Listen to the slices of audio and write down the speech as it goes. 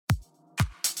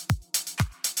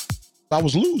I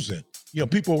was losing.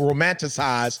 People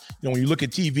romanticize, when you look at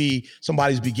TV,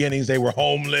 somebody's beginnings, they were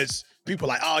homeless. People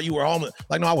like, oh, you were homeless.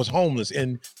 Like, no, I was homeless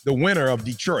in the winter of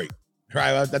Detroit,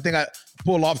 right? I think I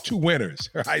pulled off 2 winters,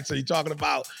 right? So you're talking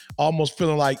about almost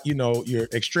feeling like, your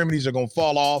extremities are going to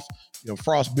fall off,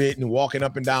 frostbitten, walking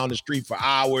up and down the street for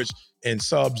hours in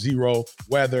sub-zero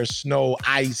weather, snow,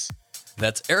 ice.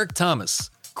 That's Eric Thomas,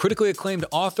 critically acclaimed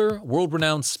author,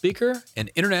 world-renowned speaker, and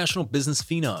international business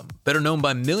phenom, better known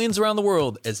by millions around the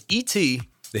world as E.T.,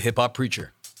 the hip-hop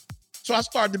preacher. So I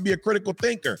started to be a critical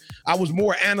thinker. I was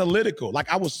more analytical,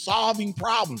 like I was solving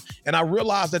problems. And I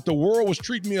realized that the world was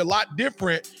treating me a lot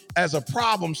different as a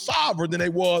problem solver than they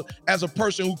was as a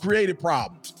person who created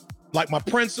problems. Like my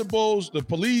principals, the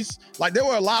police, like there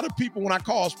were a lot of people when I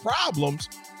caused problems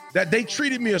that they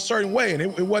treated me a certain way and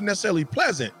it wasn't necessarily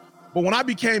pleasant. But when I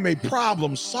became a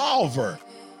problem solver,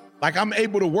 like I'm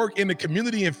able to work in the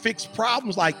community and fix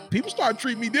problems, like people started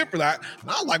treating me different. And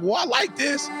I was like, well, I like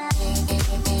this.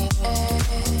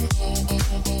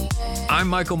 I'm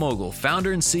Michael Mogul,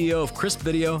 founder and CEO of Crisp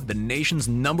Video, the nation's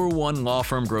 #1 law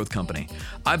firm growth company.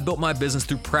 I've built my business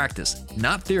through practice,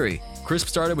 not theory. Crisp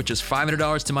started with just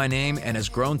 $500 to my name and has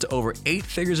grown to over 8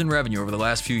 figures in revenue over the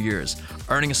last few years,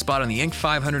 earning a spot on the Inc.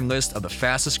 500 list of the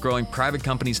fastest growing private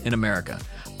companies in America.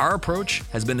 Our approach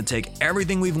has been to take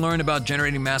everything we've learned about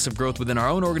generating massive growth within our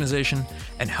own organization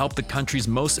and help the country's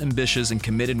most ambitious and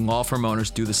committed law firm owners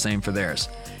do the same for theirs.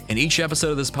 In each episode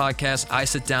of this podcast, I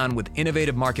sit down with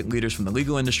innovative market leaders from the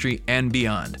legal industry and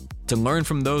beyond to learn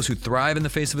from those who thrive in the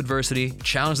face of adversity,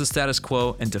 challenge the status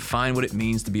quo, and define what it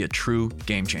means to be a true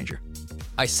game changer.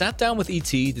 I sat down with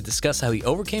E.T. to discuss how he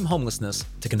overcame homelessness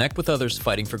to connect with others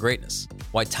fighting for greatness,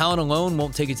 why talent alone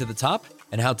won't take you to the top,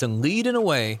 and how to lead in a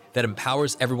way that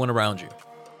empowers everyone around you.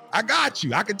 I got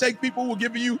you. I can take people who are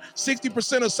giving you 60%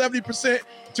 or 70%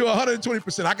 to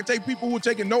 120%. I can take people who are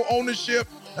taking no ownership,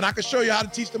 and I can show you how to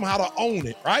teach them how to own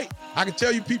it, right? I can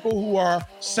tell you people who are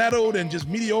settled and just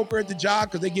mediocre at the job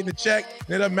because they're getting a check. And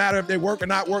it doesn't matter if they work or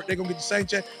not work, they're going to get the same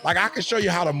check. Like I can show you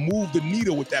how to move the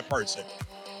needle with that person.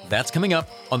 That's coming up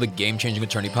on the Game Changing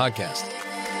Attorney Podcast.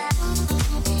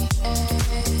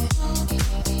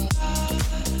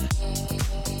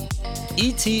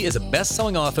 E.T. is a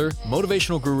best-selling author,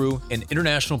 motivational guru, and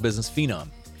international business phenom.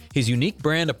 His unique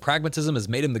brand of pragmatism has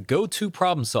made him the go-to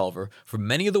problem solver for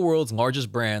many of the world's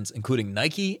largest brands, including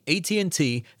Nike,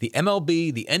 AT&T, the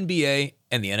MLB, the NBA,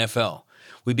 and the NFL.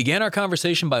 We began our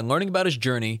conversation by learning about his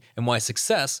journey and why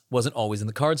success wasn't always in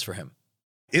the cards for him.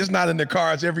 It's not in the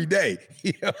cards every day.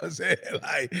 You know what I'm saying?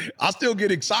 Like, I still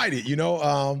get excited,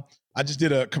 I just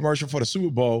did a commercial for the Super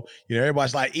Bowl.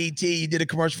 Everybody's like, E.T., you did a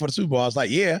commercial for the Super Bowl. I was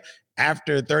like, yeah,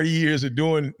 after 30 years of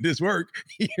doing this work,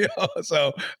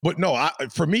 So, but no,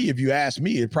 for me, if you ask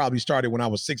me, it probably started when I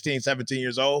was 16, 17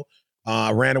 years old.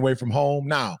 I ran away from home.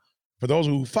 Now, for those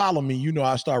who follow me,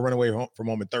 I started running away from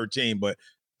home at 13, but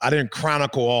I didn't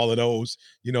chronicle all of those,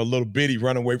 little bitty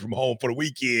run away from home for the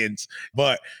weekends.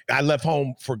 But I left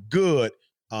home for good,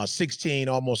 16,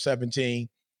 almost 17.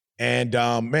 And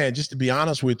man, just to be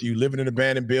honest with you, living in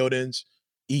abandoned buildings,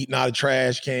 eating out of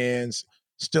trash cans,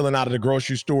 stealing out of the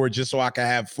grocery store just so I could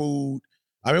have food.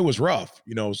 I mean, it was rough.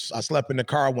 I slept in the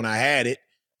car when I had it,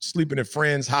 sleeping at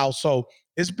friends' house. So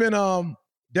it's been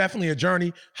definitely a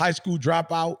journey. High school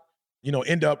dropout,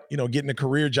 end up, getting a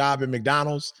career job at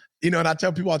McDonald's. And I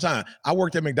tell people all the time, I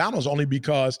worked at McDonald's only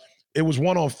because it was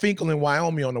one on Finkel in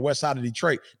Wyoming on the west side of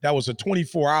Detroit. That was a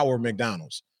 24-hour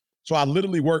McDonald's. So I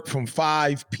literally worked from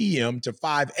 5 p.m. to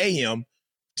 5 a.m.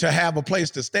 to have a place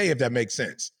to stay, if that makes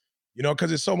sense.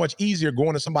 Because it's so much easier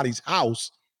going to somebody's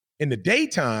house in the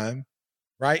daytime,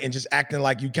 right, and just acting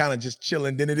like you kind of just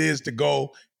chilling than it is to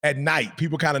go at night.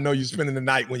 People kind of know you're spending the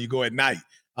night when you go at night.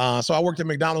 So I worked at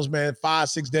McDonald's, man,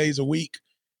 5-6 days a week.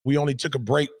 We only took a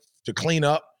break to clean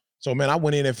up. So, man, I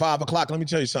went in at 5 o'clock. Let me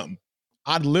tell you something.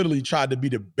 I literally tried to be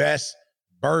the best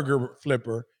burger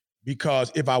flipper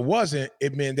because if I wasn't,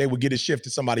 it meant they would get a shift to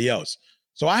somebody else.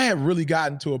 So I had really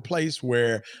gotten to a place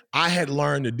where I had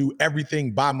learned to do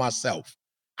everything by myself.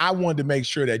 I wanted to make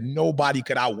sure that nobody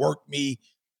could outwork me.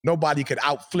 Nobody could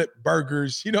outflip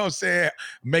burgers, you know what I'm saying?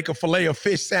 Make a filet of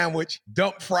fish sandwich,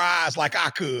 dump fries like I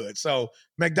could. So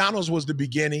McDonald's was the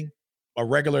beginning, a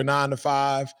regular 9 to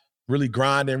 5, really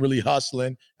grinding, really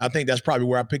hustling. I think that's probably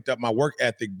where I picked up my work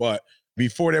ethic. But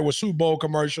before there were Super Bowl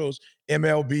commercials,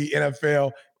 MLB,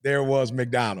 NFL, there was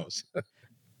McDonald's.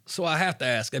 So I have to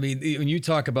ask, I mean, when you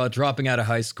talk about dropping out of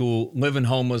high school, living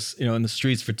homeless, in the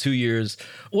streets for 2 years,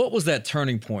 what was that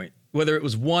turning point? Whether it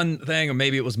was one thing or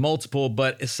maybe it was multiple,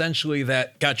 but essentially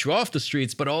that got you off the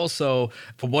streets, but also,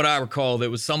 from what I recall, there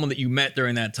was someone that you met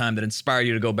during that time that inspired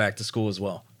you to go back to school as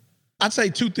well. I'd say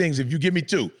two things if you give me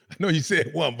two. I know you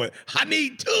said one, but I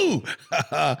need two.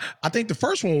 I think the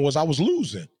first one was I was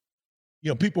losing.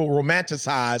 People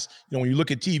romanticize, when you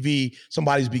look at TV,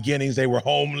 somebody's beginnings, they were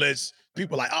homeless.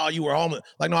 People are like, oh, you were homeless.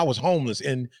 Like, no, I was homeless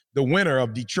in the winter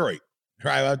of Detroit,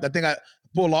 right? I think I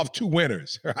pulled off 2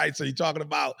 winters, right? So you're talking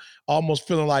about almost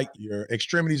feeling like your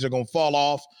extremities are going to fall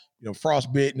off,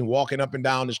 frostbitten and walking up and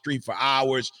down the street for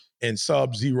hours in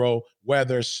sub-zero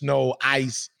weather, snow,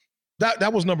 ice.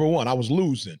 That was number one. I was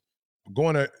losing,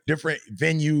 going to different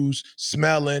venues,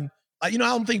 smelling. Like, I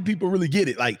don't think people really get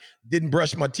it. Like, didn't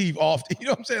brush my teeth off. You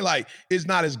know what I'm saying? Like, it's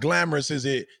not as glamorous as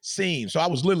it seems. So I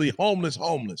was literally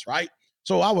homeless, right?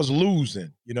 So I was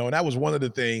losing, and that was one of the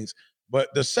things. But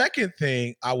the second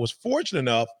thing, I was fortunate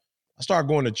enough, I started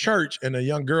going to church, and a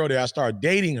young girl there, I started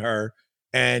dating her.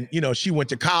 And, she went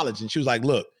to college, and she was like,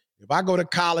 look, if I go to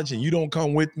college and you don't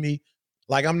come with me,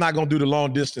 like, I'm not going to do the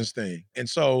long distance thing. And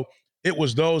so it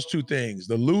was those two things,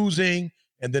 the losing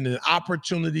and then the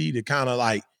opportunity to kind of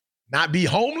like not be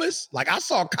homeless. Like, I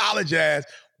saw college as,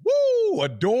 a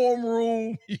dorm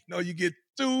room, you get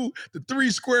 2 to 3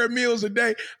 square meals a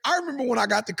day. I remember when I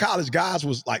got to college, guys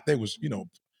was like, they was,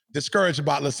 discouraged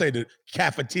about, let's say, the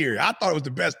cafeteria. I thought it was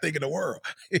the best thing in the world.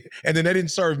 And then they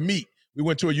didn't serve meat. We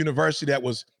went to a university that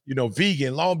was,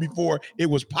 vegan long before it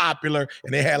was popular,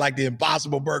 and they had like the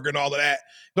Impossible Burger and all of that.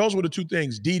 Those were the two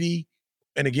things. Didi,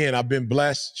 and again, I've been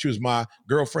blessed. She was my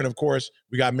girlfriend, of course.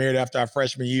 We got married after our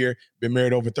freshman year, been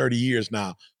married over 30 years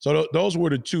now. So those were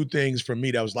the two things for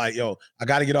me that was like, I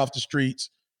got to get off the streets.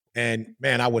 And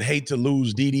man, I would hate to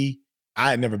lose Didi. I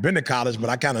had never been to college, but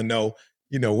I kind of know,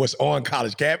 what's on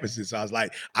college campuses. So I was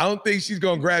like, I don't think she's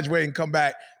going to graduate and come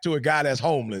back to a guy that's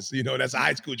homeless, that's a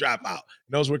high school dropout.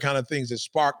 And those were kind of things that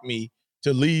sparked me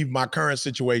to leave my current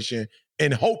situation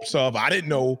in hopes of, I didn't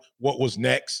know what was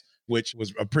next, which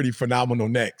was a pretty phenomenal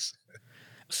next.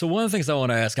 So one of the things I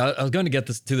want to ask, I was going to get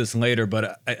to this later,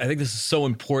 but I think this is so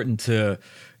important to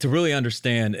really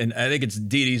understand. And I think it's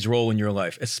Didi's role in your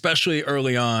life, especially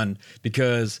early on,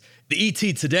 because the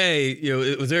ET today,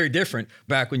 it was very different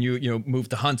back when you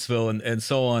moved to Huntsville and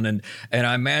so on. And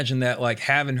I imagine that, like,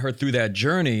 having her through that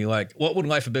journey, like, what would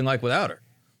life have been like without her?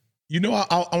 I'm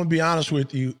going to be honest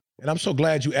with you. And I'm so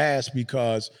glad you asked,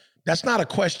 because that's not a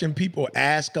question people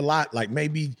ask a lot. Like,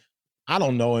 maybe, I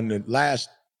don't know, in the last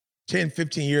 10,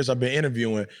 15 years I've been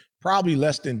interviewing, probably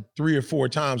less than 3 or 4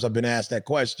 times I've been asked that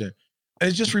question. And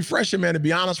it's just refreshing, man, to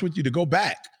be honest with you, to go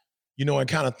back, and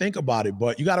kind of think about it.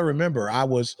 But you got to remember, I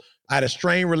had a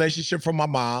strained relationship from my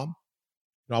mom.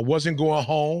 I wasn't going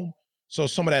home. So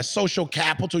some of that social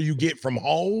capital you get from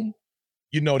home,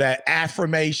 that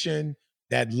affirmation,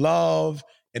 that love,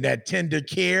 and that tender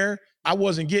care, I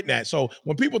wasn't getting that. So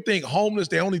when people think homeless,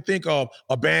 they only think of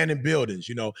abandoned buildings,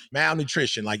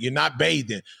 malnutrition, like you're not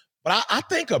bathing. But I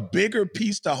think a bigger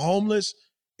piece to homeless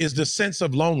is the sense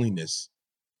of loneliness.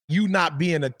 You not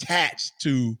being attached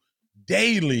to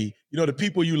daily, the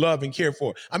people you love and care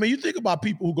for. I mean, you think about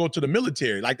people who go to the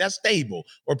military, like that's stable,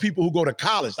 or people who go to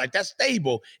college, like that's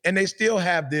stable, and they still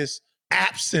have this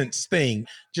absence thing,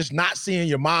 just not seeing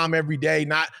your mom every day,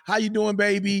 not, how you doing,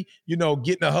 baby?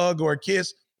 Getting a hug or a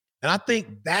kiss. And I think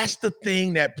that's the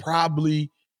thing that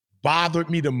probably bothered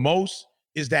me the most,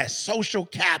 is that social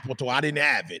capital. I didn't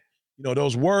have it.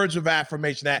 Those words of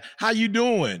affirmation, that, how you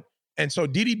doing? And so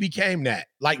Didi became that,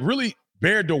 like, really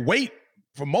bared the weight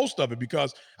for most of it,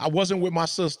 because I wasn't with my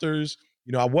sisters.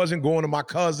 I wasn't going to my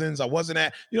cousins. I wasn't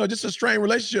at, just a strained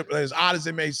relationship. As odd as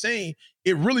it may seem,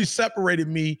 it really separated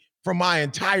me from my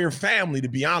entire family, to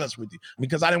be honest with you,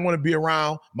 because I didn't want to be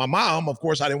around my mom. Of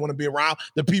course, I didn't want to be around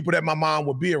the people that my mom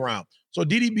would be around. So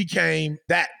Didi became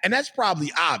that. And that's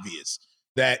probably obvious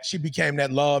that she became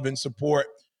that love and support.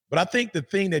 But I think the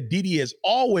thing that Didi has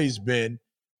always been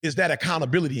is that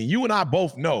accountability. And you and I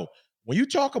both know, when you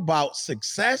talk about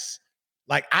success,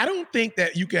 like, I don't think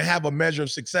that you can have a measure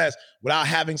of success without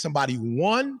having somebody,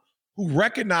 one, who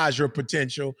recognize your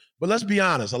potential. But let's be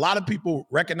honest, a lot of people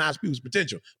recognize people's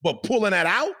potential, but pulling that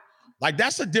out, like,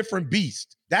 that's a different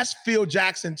beast. That's Phil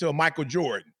Jackson to a Michael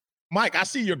Jordan. Mike, I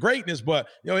see your greatness, but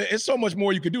it's so much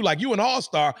more you could do. Like, you an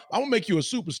all-star, I'm gonna make you a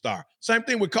superstar. Same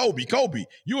thing with Kobe. Kobe,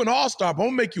 you an all-star, but I'm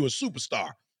gonna make you a superstar,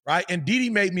 right? And Didi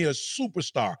made me a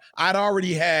superstar. I'd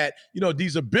already had,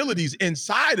 these abilities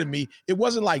inside of me. It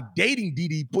wasn't like dating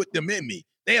Didi put them in me.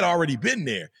 They had already been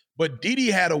there. But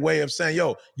Didi had a way of saying,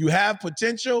 you have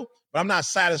potential, but I'm not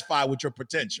satisfied with your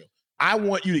potential. I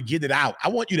want you to get it out. I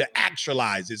want you to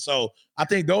actualize it. So I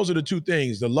think those are the two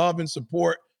things, the love and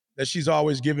support that she's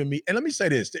always given me. And let me say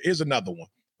this, here's another one.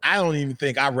 I don't even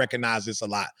think I recognize this a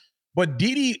lot, but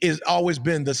Didi has always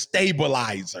been the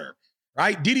stabilizer,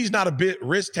 right? Didi's not a bit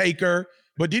risk taker.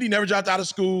 But Didi never dropped out of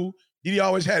school. Didi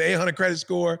always had an 800 credit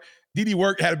score. Didi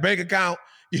had a bank account.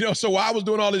 So while I was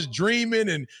doing all this dreaming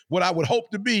and what I would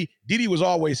hope to be, Didi was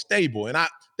always stable. And I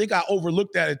think I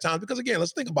overlooked that at times because, again,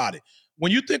 let's think about it.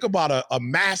 When you think about a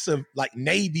massive like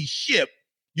Navy ship,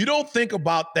 you don't think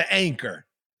about the anchor,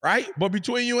 right? But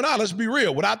between you and I, let's be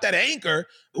real. Without that anchor,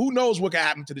 who knows what could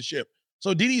happen to the ship?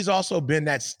 So Didi's also been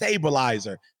that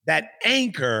stabilizer, that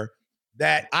anchor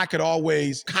that I could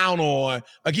always count on.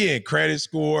 Again, credit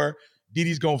score.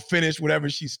 Didi's going to finish whatever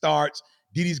she starts.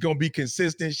 Didi's going to be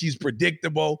consistent. She's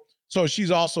predictable. So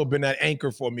she's also been that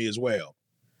anchor for me as well.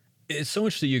 It's so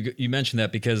interesting you mentioned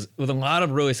that, because with a lot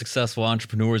of really successful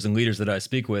entrepreneurs and leaders that I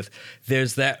speak with,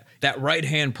 there's that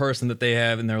right-hand person that they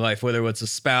have in their life, whether it's a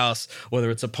spouse, whether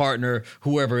it's a partner,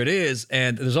 whoever it is.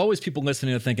 And there's always people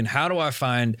listening and thinking, how do I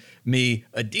find me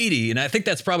a Didi? And I think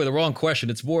that's probably the wrong question.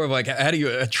 It's more of like, how do you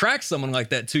attract someone like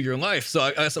that to your life? So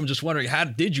I guess I'm just wondering, how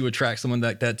did you attract someone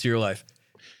like that to your life?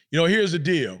 Here's the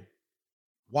deal.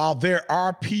 While there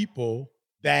are people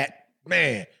that,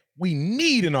 man, we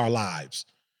need in our lives,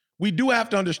 we do have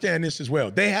to understand this as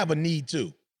well. They have a need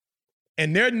too.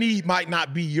 And their need might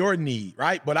not be your need,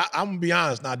 right? But I'm going to be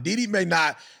honest. Now, Didi may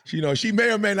not, she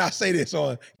may or may not say this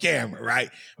on camera, right?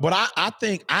 But I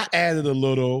think I added a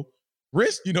little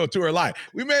risk, to her life.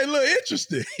 We made it a little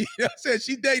interesting. I said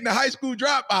she's dating a high school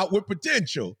dropout with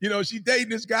potential. She's dating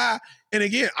this guy. And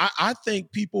again, I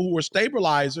think people who are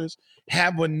stabilizers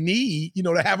have a need,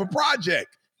 to have a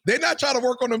project. They're not trying to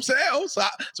work on themselves.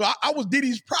 So I was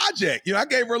Didi's project. I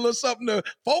gave her a little something to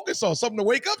focus on, something to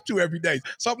wake up to every day,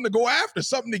 something to go after,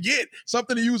 something to get,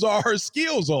 something to use all her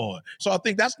skills on. So I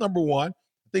think that's number one.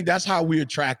 I think that's how we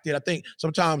attract it. I think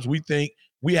sometimes we think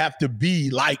we have to be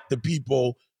like the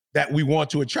people that we want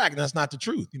to attract, and that's not the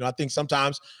truth. I think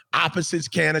sometimes opposites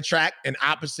can attract, and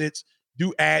opposites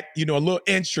do add, a little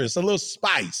interest, a little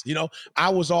spice. I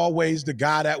was always the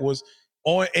guy that was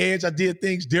on edge. I did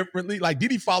things differently. Like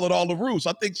Didi followed all the rules.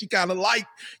 I think she kind of liked,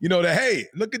 that, hey,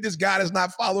 look at this guy that's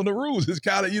not following the rules. It's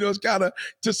kind of,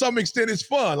 to some extent, it's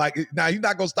fun. Like, now he's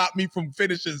not going to stop me from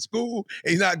finishing school.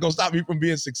 He's not going to stop me from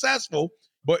being successful.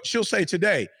 But she'll say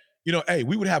today, hey,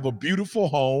 we would have a beautiful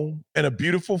home and a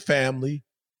beautiful family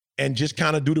and just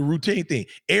kind of do the routine thing.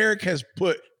 Eric has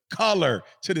put color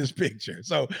to this picture.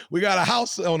 So we got a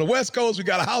house on the West Coast. We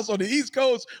got a house on the East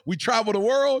Coast. We travel the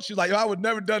world. She's like, I would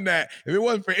never done that. If it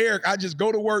wasn't for Eric, I just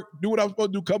go to work, do what I'm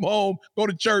supposed to do, come home, go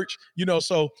to church,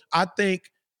 So I think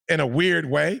in a weird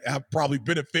way, I probably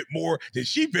benefit more than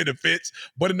she benefits,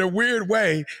 but in a weird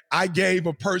way, I gave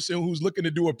a person who's looking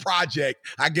to do a project,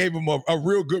 I gave him a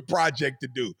real good project to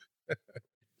do.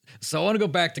 So I want to go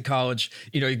back to college.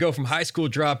 You go from high school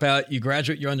dropout, you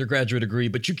graduate your undergraduate degree,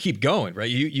 but you keep going, right?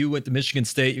 You went to Michigan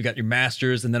State, you got your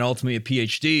master's, and then ultimately a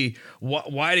PhD.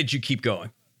 Why did you keep going?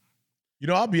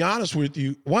 I'll be honest with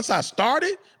you. Once I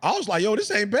started, I was like, this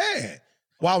ain't bad.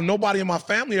 While nobody in my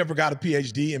family ever got a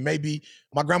PhD, and maybe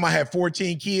my grandma had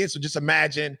 14 kids, so just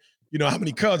imagine, how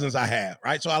many cousins I have,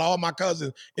 right? So out of all my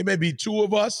cousins, it may be two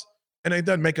of us, and it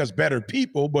doesn't make us better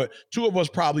people, but two of us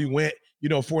probably went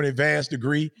for an advanced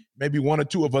degree. Maybe one or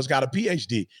two of us got a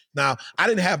PhD. Now, I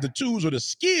didn't have the tools or the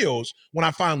skills when I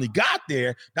finally got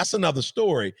there. That's another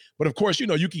story. But of course,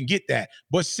 you can get that.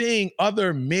 But seeing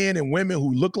other men and women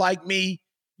who look like me,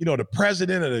 the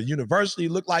president of the university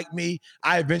looked like me.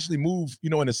 I eventually moved,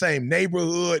 in the same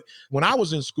neighborhood. When I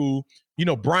was in school,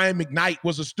 Brian McKnight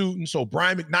was a student. So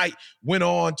Brian McKnight went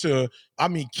on to,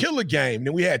 kill a game.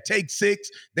 Then we had Take Six.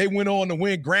 They went on to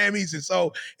win Grammys. And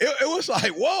so it was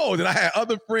like, whoa. Then I had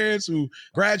other friends who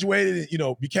graduated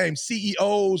and, became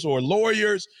CEOs or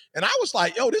lawyers. And I was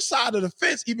like, this side of the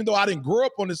fence, even though I didn't grow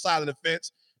up on this side of the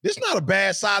fence, this not a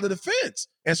bad side of the fence.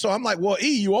 And so I'm like, well,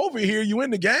 you over here, you in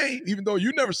the game, even though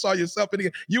you never saw yourself in the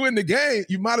game, you in the game,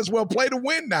 you might as well play to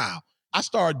win now. I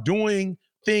started doing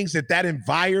things that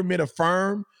environment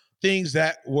affirmed, things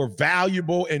that were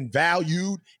valuable and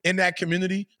valued in that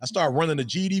community. I started running a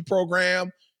GD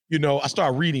program. I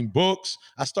started reading books.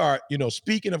 I started,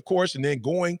 speaking, of course, and then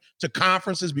going to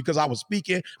conferences because I was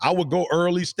speaking. I would go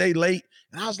early, stay late.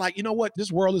 And I was like, you know what?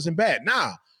 This world isn't bad.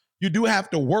 Now, you do have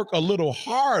to work a little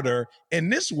harder in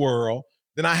this world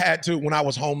than I had to when I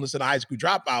was homeless and a high school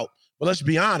dropout. But let's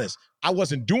be honest, I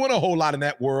wasn't doing a whole lot in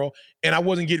that world, and I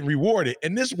wasn't getting rewarded.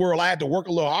 In this world, I had to work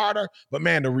a little harder, but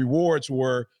man, the rewards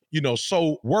were,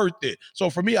 so worth it. So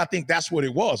for me, I think that's what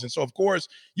it was. And so, of course,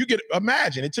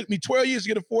 imagine, it took me 12 years to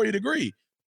get a 4-year degree.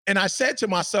 And I said to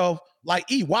myself, like,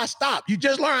 why stop? You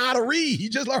just learn how to read. You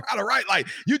just learn how to write. Like,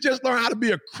 you just learn how to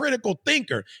be a critical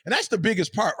thinker. And that's the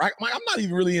biggest part, right? Like, I'm not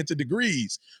even really into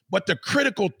degrees, but the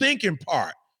critical thinking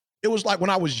part. It was like when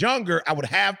I was younger, I would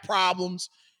have problems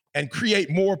and create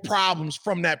more problems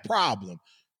from that problem.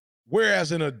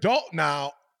 Whereas an adult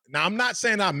now I'm not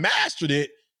saying I mastered it,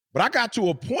 but I got to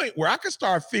a point where I could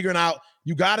start figuring out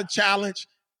you got to challenge,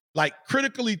 like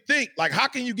critically think, like how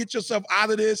can you get yourself out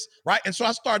of this, right? And so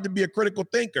I started to be a critical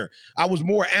thinker. I was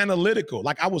more analytical,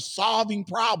 like I was solving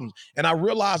problems. And I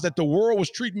realized that the world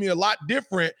was treating me a lot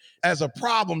different as a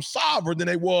problem solver than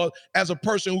they was as a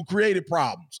person who created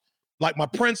problems. Like my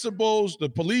principals, the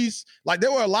police, like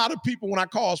there were a lot of people when I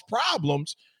caused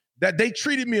problems that they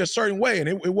treated me a certain way, and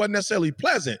it wasn't necessarily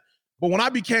pleasant. But when I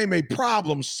became a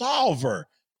problem solver,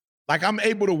 like I'm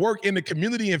able to work in the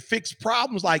community and fix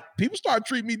problems, like people started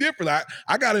treating me different.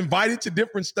 I got invited to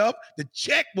different stuff. The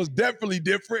check was definitely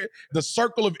different. The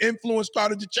circle of influence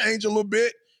started to change a little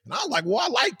bit. And I was like, well, I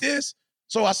like this.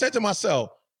 So I said to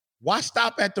myself, why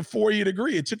stop at the 4-year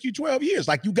degree? It took you 12 years.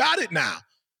 Like you got it now.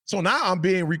 So now I'm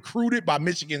being recruited by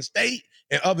Michigan State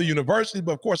and other universities.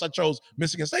 But of course I chose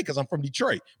Michigan State because I'm from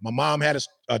Detroit. My mom had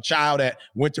a child that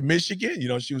went to Michigan. You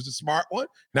know, she was the smart one.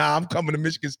 Now I'm coming to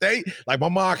Michigan State. Like my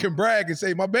mom can brag and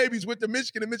say, my babies went to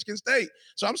Michigan and Michigan State.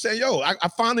 So I'm saying, yo, I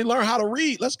finally learned how to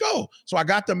read. Let's go. So I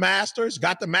got the master's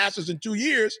in 2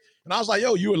 years. And I was like,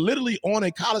 yo, you were literally on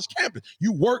a college campus.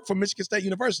 You work for Michigan State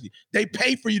University. They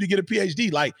pay for you to get a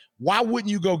PhD. Like, why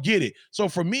wouldn't you go get it? So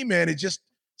for me, man, it just,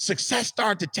 success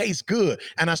started to taste good.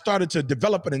 And I started to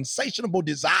develop an insatiable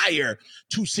desire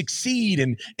to succeed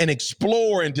and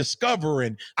explore and discover.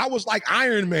 And I was like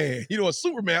Iron Man, you know, a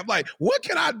Superman. I'm like, what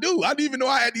can I do? I didn't even know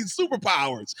I had these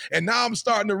superpowers. And now I'm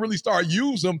starting to really start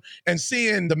use them and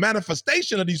seeing the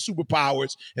manifestation of these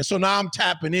superpowers. And so now I'm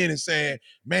tapping in and saying,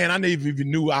 man, I never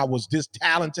even knew I was this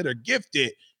talented or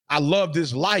gifted. I love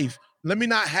this life. Let me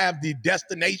not have the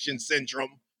destination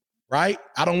syndrome. Right?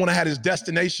 I don't want to have this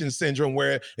destination syndrome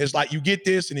where it's like you get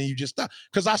this and then you just stop.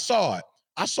 Because I saw it.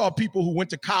 I saw people who went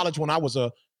to college when I was a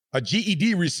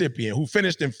GED recipient who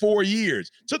finished in 4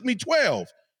 years. Took me 12.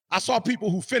 I saw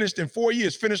people who finished in 4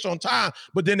 years, finished on time,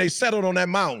 but then they settled on that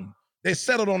mountain. They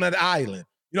settled on that island.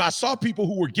 You know, I saw people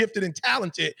who were gifted and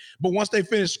talented, but once they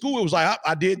finished school, it was like,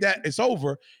 I did that, it's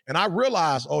over. And I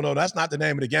realized, oh no, that's not the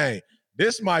name of the game.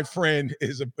 This, my friend,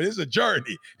 is a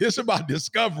journey. It's about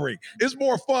discovering. It's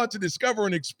more fun to discover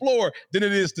and explore than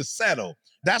it is to settle.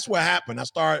 That's what happened. I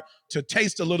started to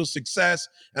taste a little success,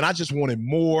 and I just wanted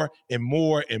more and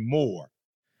more and more.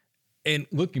 And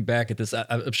looking back at this,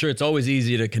 I'm sure it's always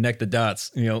easy to connect the dots,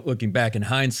 you know, looking back in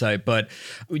hindsight. But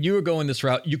when you were going this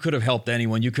route, you could have helped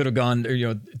anyone. You could have gone, you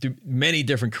know, through many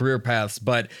different career paths,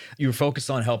 but you were focused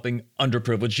on helping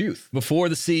underprivileged youth before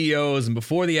the CEOs and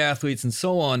before the athletes and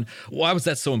so on. Why was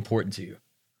that so important to you?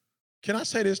 Can I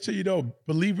say this to you, though?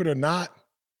 Believe it or not,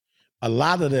 a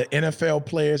lot of the NFL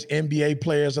players, NBA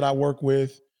players that I work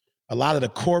with, a lot of the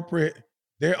corporate,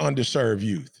 they're underserved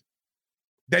youth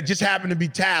that just happen to be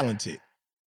talented.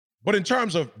 But in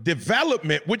terms of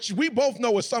development, which we both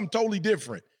know is something totally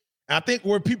different. And I think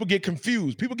where people get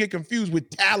confused with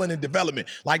talent and development.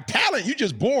 Like talent, you're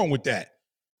just born with that.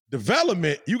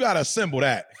 Development, you got to assemble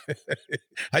that.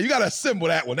 You got to assemble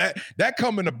that one. That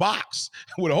come in a box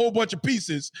with a whole bunch of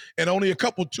pieces and only a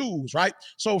couple tools, right?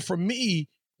 So for me,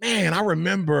 man, I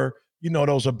remember, you know,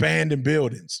 those abandoned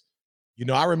buildings. You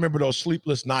know, I remember those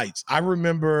sleepless nights. I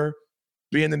remember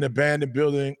being in an abandoned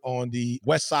building on the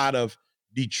west side of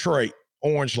Detroit,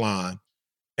 Orange Line.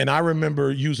 And I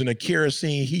remember using a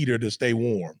kerosene heater to stay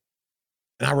warm.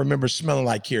 And I remember smelling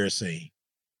like kerosene.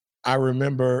 I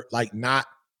remember like not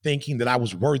thinking that I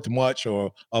was worth much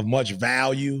or of much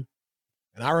value.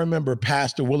 And I remember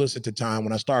Pastor Willis at the time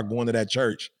when I started going to that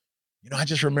church, you know, I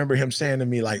just remember him saying to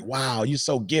me like, wow, you're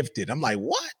so gifted. I'm like,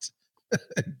 what?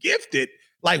 Gifted?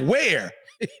 Like where?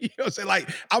 You know what I'm saying? Like,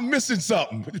 I'm missing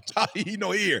something, you know,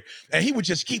 here. And he would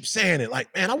just keep saying it like,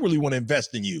 man, I really want to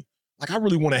invest in you. Like, I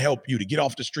really want to help you to get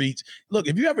off the streets. Look,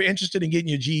 if you're ever interested in getting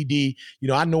your GED, you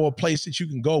know, I know a place that you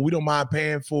can go. We don't mind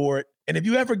paying for it. And if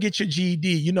you ever get your GED,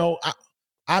 you know,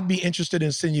 I'd be interested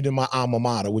in sending you to my alma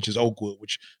mater, which is Oakwood,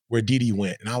 where Didi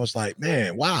went. And I was like,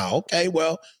 man, wow, okay,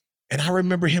 well. And I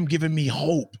remember him giving me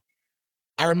hope.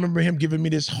 I remember him giving me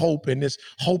this hope in this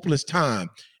hopeless time.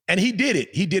 And he did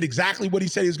it. He did exactly what he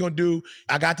said he was going to do.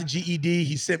 I got the GED.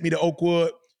 He sent me to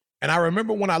Oakwood. And I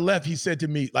remember when I left, he said to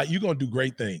me, like, you're going to do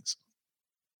great things.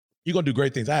 You're going to do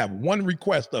great things. I have one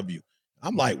request of you.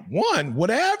 I'm like, one,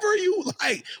 whatever you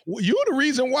like. You're the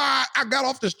reason why I got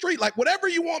off the street. Like, whatever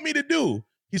you want me to do.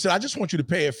 He said, I just want you to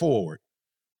pay it forward.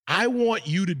 I want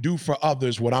you to do for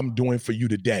others what I'm doing for you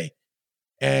today.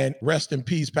 And rest in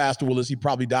peace, Pastor Willis. He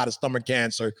probably died of stomach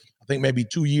cancer, I think maybe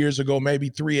 2 years ago, maybe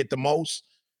 3 at the most.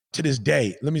 To this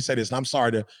day, let me say this, and I'm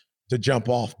sorry to jump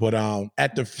off, but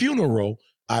at the funeral,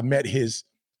 I met his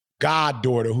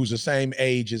goddaughter who's the same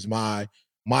age as my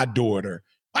daughter.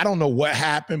 I don't know what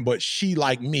happened, but she,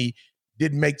 like me,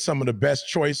 did make some of the best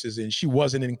choices, and she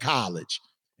wasn't in college.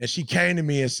 And she came to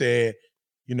me and said,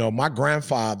 my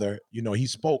grandfather, he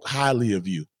spoke highly of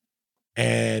you,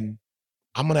 and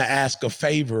I'm going to ask a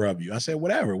favor of you. I said,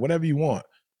 whatever you want.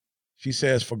 She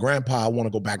says, for Grandpa, I want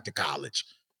to go back to college,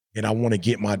 and I want to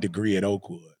get my degree at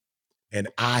Oakwood. And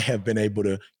I have been able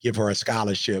to give her a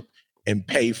scholarship and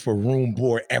pay for room,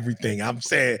 board, everything. I'm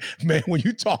saying, man, when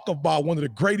you talk about one of the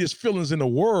greatest feelings in the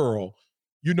world,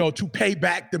 to pay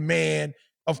back the man,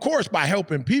 of course, by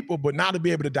helping people, but now to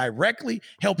be able to directly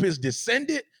help his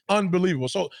descendant, unbelievable.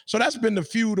 So that's been the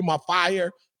fuel to my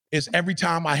fire. Is every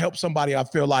time I help somebody, I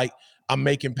feel like I'm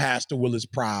making Pastor Willis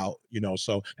proud,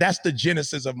 So that's the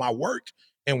genesis of my work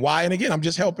and why. And again, I'm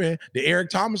just helping the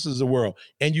Eric Thomases of the world.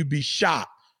 And you'd be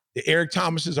shocked. The Eric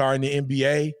Thomases are in the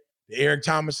NBA. The Eric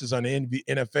Thomases are in the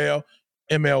NFL,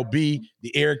 MLB.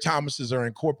 The Eric Thomases are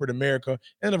in corporate America.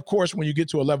 And of course, when you get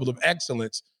to a level of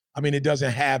excellence, it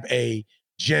doesn't have a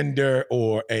gender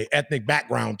or a ethnic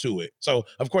background to it. So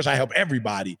of course I help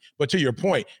everybody. But to your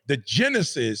point, the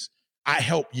genesis, I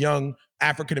help young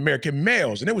African-American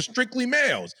males, and it was strictly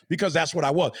males because that's what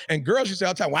I was. And girls used to say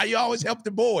all the time, why you always help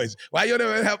the boys? Why you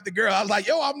never help the girl? I was like,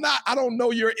 I don't know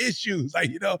your issues.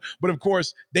 But of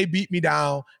course they beat me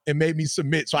down and made me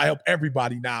submit. So I help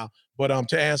everybody now. But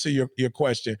to answer your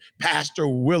question, Pastor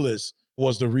Willis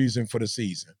was the reason for the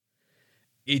season.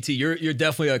 E.T., you're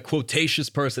definitely a quotacious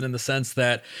person in the sense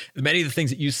that many of the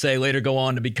things that you say later go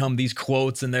on to become these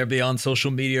quotes, and they'll be on social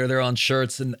media or they're on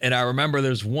shirts. And I remember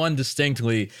there's one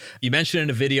distinctly, you mentioned it in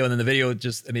a video, and then the video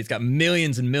it's got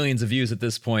millions and millions of views at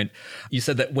this point. You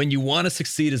said that when you want to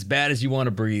succeed as bad as you want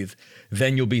to breathe,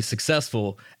 then you'll be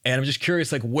successful. And I'm just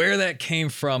curious, where that came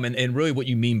from and really what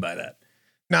you mean by that.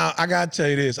 Now, I got to tell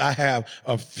you this. I have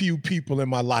a few people in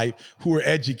my life who are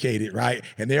educated, right?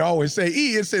 And they always say,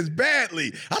 it says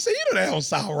badly. I say, that don't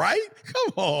sound right.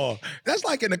 Come on. That's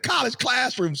like in a college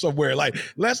classroom somewhere. Like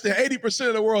less than 80%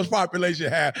 of the world's population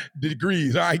have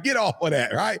degrees. All right, get off of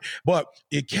that, right? But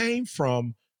it came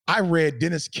from, I read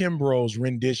Dennis Kimbrough's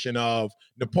rendition of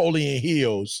Napoleon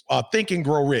Hill's Think and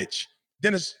Grow Rich.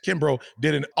 Dennis Kimbrough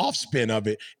did an off-spin of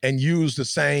it and used the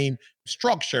same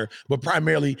structure, but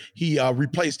primarily he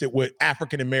replaced it with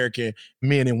African-American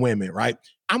men and women, right?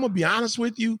 I'm going to be honest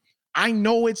with you. I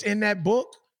know it's in that book,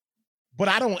 but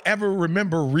I don't ever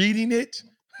remember reading it.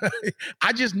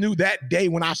 I just knew that day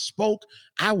when I spoke,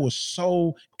 I was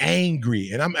so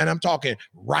angry, and I'm talking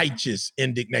righteous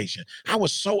indignation. I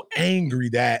was so angry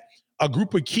that a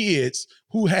group of kids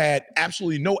who had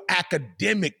absolutely no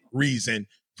academic reason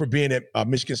for being at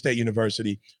Michigan State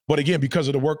University, but again, because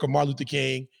of the work of Martin Luther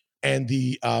King and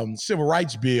the Civil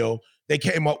Rights Bill, they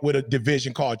came up with a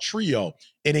division called TRIO,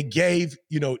 and it gave,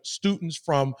 students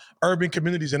from urban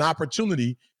communities an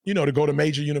opportunity, to go to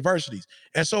major universities.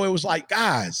 And so it was like,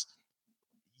 guys,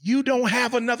 you don't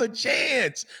have another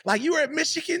chance. Like, you were at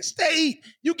Michigan State,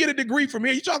 you get a degree from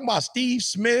here. You're talking about Steve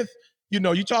Smith, you're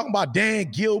talking about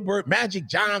Dan Gilbert, Magic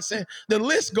Johnson. The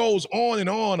list goes on and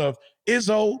on of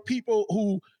Izzo, people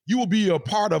who you will be a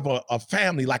part of a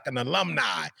family, like an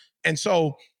alumni. And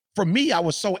so for me, I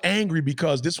was so angry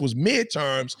because this was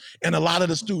midterms and a lot of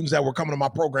the students that were coming to my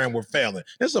program were failing.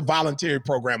 This is a voluntary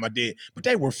program I did, but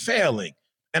they were failing.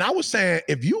 And I was saying,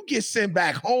 if you get sent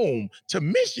back home to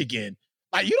Michigan,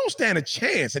 like, you don't stand a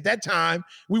chance. At that time,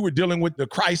 we were dealing with the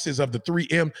crisis of the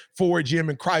 3M, Ford, GM,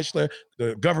 and Chrysler,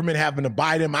 the government having to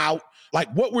buy them out. Like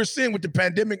what we're seeing with the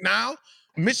pandemic now,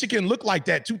 Michigan looked like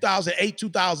that 2008,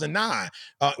 2009.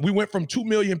 We went from 2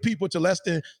 million people to less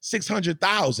than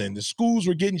 600,000. The schools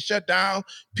were getting shut down.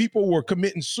 People were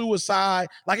committing suicide.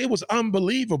 Like, it was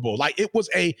unbelievable. Like, it was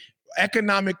a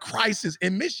economic crisis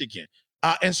in Michigan.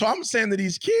 And so I'm saying to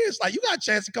these kids, like, you got a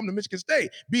chance to come to Michigan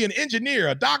State, be an engineer,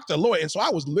 a doctor, a lawyer. And so I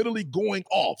was literally going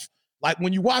off. Like,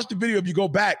 when you watch the video, if you go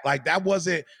back, like, I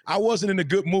wasn't in a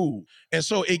good mood. And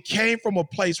so it came from a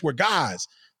place where, guys,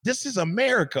 this is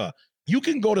America. You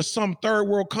can go to some third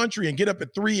world country and get up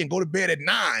at 3 and go to bed at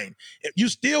 9. You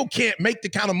still can't make the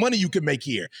kind of money you can make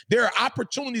here. There are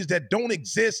opportunities that don't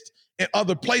exist in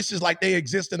other places like they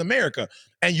exist in America.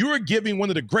 And you're giving one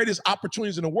of the greatest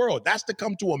opportunities in the world. That's to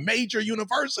come to a major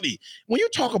university. When you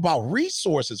talk about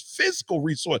resources, fiscal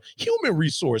resources, human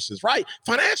resources, right?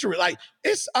 Financial, like,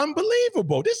 it's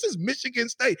unbelievable. This is Michigan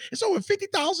State. It's over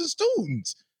 50,000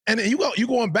 students. And then you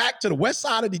going back to the west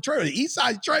side of Detroit, or the east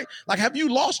side of Detroit, like, have you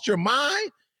lost your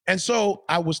mind? And so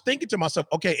I was thinking to myself,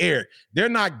 okay, Eric, they're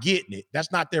not getting it.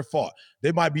 That's not their fault.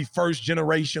 They might be first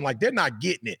generation. Like, they're not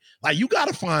getting it. Like, you got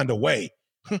to find a way.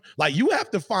 Like, you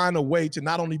have to find a way to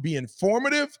not only be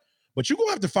informative, but you're going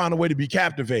to have to find a way to be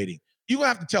captivating. You're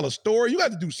going to have to tell a story. You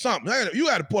got to do something. You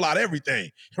got to pull out everything,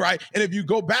 right? And if you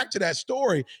go back to that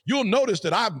story, you'll notice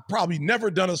that I've probably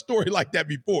never done a story like that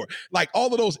before. Like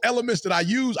all of those elements that I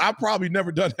use, I've probably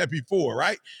never done that before,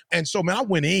 right? And so, man,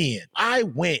 I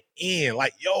went in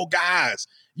like, yo, guys,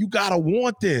 you got to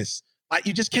want this. Like,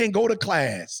 you just can't go to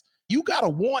class. You got to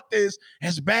want this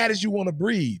as bad as you want to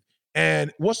breathe.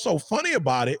 And what's so funny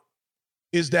about it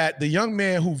is that the young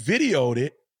man who videoed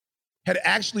it had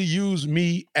actually used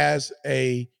me as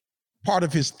a part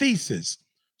of his thesis.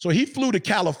 So he flew to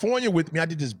California with me. I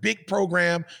did this big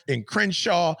program in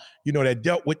Crenshaw, that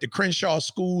dealt with the Crenshaw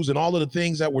schools and all of the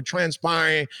things that were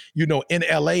transpiring, in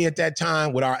LA at that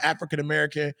time with our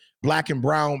African-American, Black and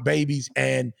brown babies.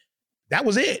 And that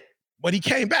was it. But he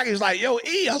came back, he was like, yo,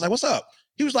 E. I was like, what's up?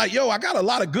 He was like, yo, I got a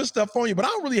lot of good stuff on you, but I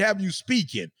don't really have you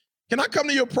speaking. Can I come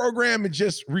to your program and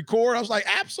just record? I was like,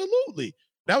 absolutely.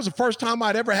 That was the first time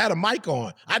I'd ever had a mic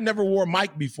on. I'd never wore a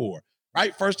mic before,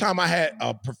 right? First time I had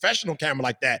a professional camera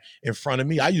like that in front of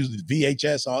me. I used the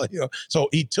VHS, So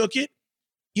he took it.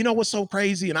 You know what's so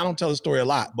crazy? And I don't tell the story a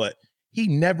lot, but he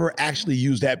never actually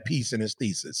used that piece in his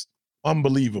thesis.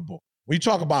 Unbelievable. When you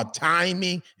talk about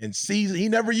timing and season, he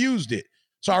never used it.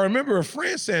 So I remember a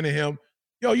friend saying to him,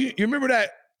 yo, you remember that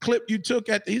clip you took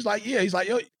he's like, yeah. He's like,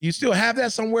 yo, you still have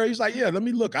that somewhere? He's like, yeah, let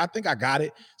me look. I think I got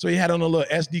it. So he had on a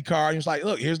little SD card. He was like,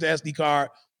 look, here's the SD card.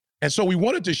 And so we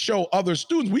wanted to show other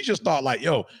students. We just thought like,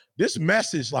 yo, this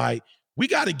message, like, we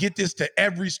got to get this to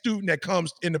every student that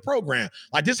comes in the program.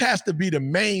 Like, this has to be the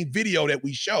main video that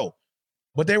we show.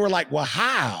 But they were like, well,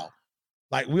 how?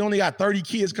 Like, we only got 30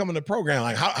 kids coming to the program.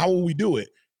 Like, how will we do it?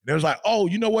 And it was like, oh,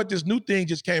 you know what? This new thing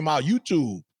just came out,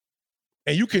 YouTube.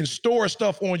 And you can store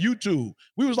stuff on YouTube.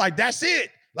 We was like, that's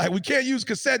it. Like, we can't use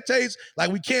cassette tapes.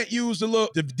 Like, we can't use the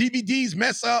DVDs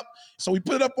mess up. So we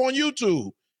put it up on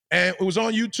YouTube. And it was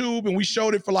on YouTube, and we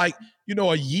showed it for like,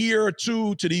 a year or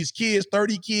two to these kids,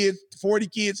 30 kids, 40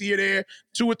 kids here, there.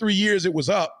 2 or 3 years it was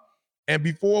up. And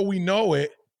before we know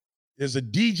it, there's a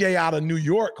DJ out of New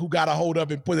York who got a hold of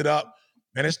it and put it up.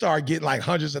 And it started getting like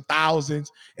hundreds of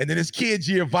thousands. And then this kid,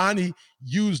 Giovanni,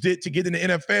 used it to get in the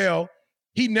NFL.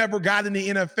 He never got in the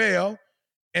NFL,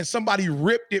 and somebody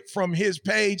ripped it from his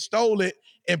page, stole it,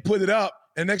 and put it up.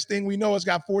 And next thing we know, it's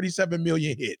got 47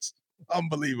 million hits.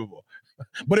 Unbelievable.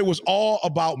 But it was all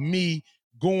about me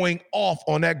going off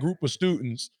on that group of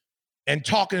students and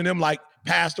talking to them like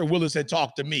Pastor Willis had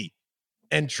talked to me,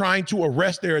 and trying to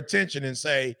arrest their attention and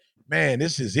say, man,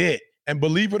 this is it. And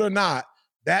believe it or not,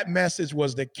 that message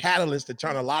was the catalyst to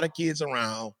turn a lot of kids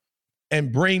around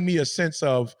and bring me a sense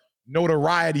of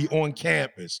notoriety on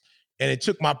campus. And it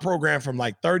took my program from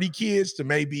like 30 kids to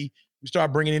maybe we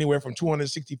started bringing anywhere from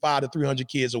 265 to 300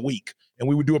 kids a week. And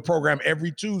we would do a program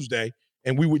every Tuesday,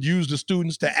 and we would use the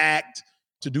students to act,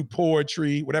 to do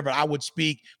poetry, whatever. I would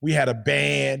speak. We had a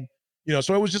band,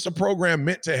 so it was just a program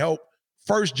meant to help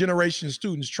first generation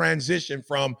students transition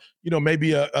from,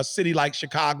 maybe a city like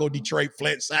Chicago, Detroit,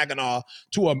 Flint, Saginaw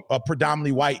to a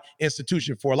predominantly white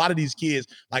institution. For a lot of these kids,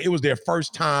 like, it was their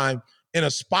first time in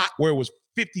a spot where it was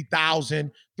 50,000,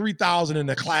 3,000 in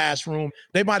the classroom.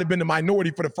 They might have been the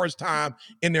minority for the first time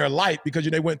in their life because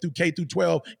they went through K through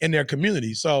 12 in their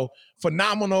community. So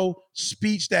phenomenal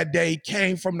speech that day,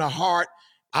 came from the heart.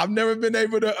 I've never been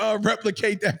able to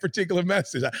replicate that particular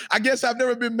message. I guess I've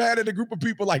never been mad at a group of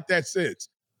people like that since.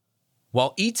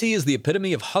 While E.T. is the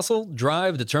epitome of hustle,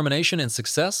 drive, determination, and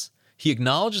success, he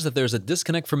acknowledges that there's a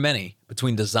disconnect for many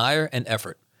between desire and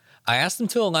effort. I asked him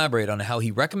to elaborate on how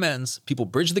he recommends people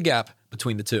bridge the gap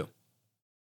between the two.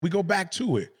 We go back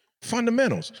to it.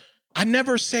 Fundamentals. I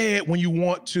never said when you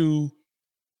want to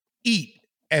eat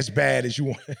as bad as you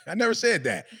want. I never said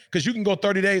that, because you can go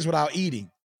 30 days without eating,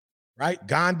 right?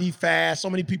 Gandhi fast. So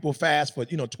many people fast for,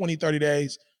 20, 30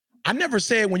 days. I never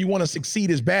said when you want to succeed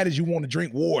as bad as you want to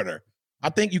drink water. I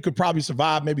think you could probably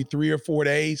survive maybe 3 or 4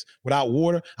 days without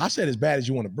water. I said as bad as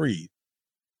you want to breathe.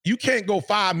 You can't go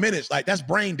 5 minutes, like, that's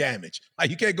brain damage.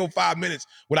 Like, you can't go 5 minutes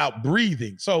without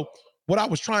breathing. So what I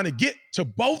was trying to get to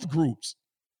both groups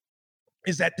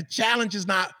is that the challenge is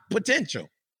not potential.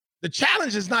 The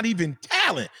challenge is not even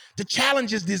talent. The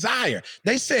challenge is desire.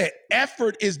 They said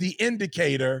effort is the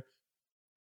indicator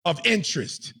of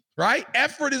interest, right?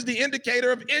 Effort is the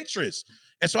indicator of interest.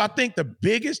 And so I think the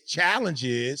biggest challenge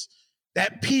is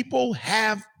that people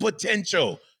have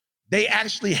potential. They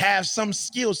actually have some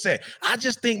skill set. I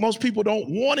just think most people don't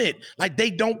want it. Like,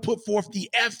 they don't put forth the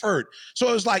effort.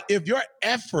 So it's like, if your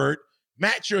effort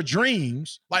match your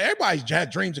dreams, like, everybody's had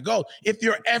dreams and goals. If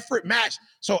your effort match,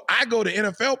 so I go to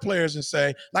NFL players and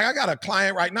say, like, I got a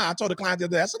client right now. I told the client the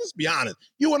other day, I said, let's be honest,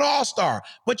 you an all-star,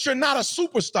 but you're not a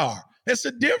superstar. It's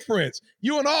a difference.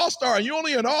 You an all-star. You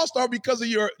only an all-star because of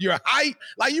your height.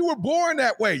 Like, you were born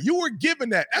that way. You were given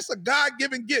that. That's a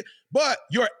God-given gift. But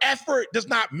your effort does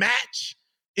not match.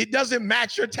 It doesn't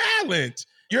match your talent.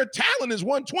 Your talent is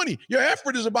 120. Your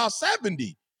effort is about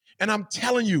 70. And I'm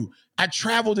telling you, I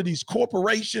travel to these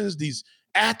corporations, these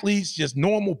athletes, just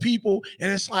normal people,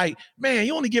 and it's like, man,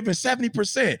 you only giving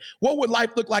 70%. What would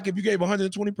life look like if you gave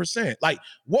 120%? Like,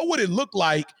 what would it look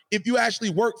like if you actually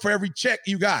worked for every check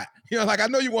you got? You know, like, I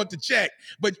know you want the check,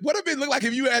 but what if it looked like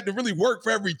if you had to really work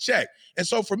for every check? And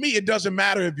so for me, it doesn't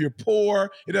matter if you're poor,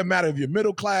 it doesn't matter if you're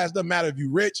middle class, it doesn't matter if you're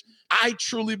rich. I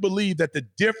truly believe that the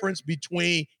difference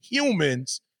between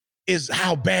humans is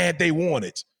how bad they want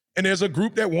it. And there's a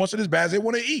group that wants it as bad as they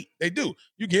want to eat. They do.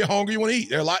 You get hungry, you want to eat.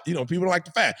 There are a lot, people don't like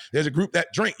to fast. There's a group that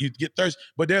drink, you get thirsty.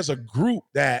 But there's a group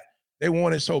that they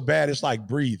want it so bad, it's like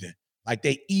breathing. Like,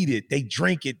 they eat it, they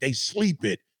drink it, they sleep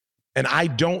it. And I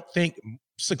don't think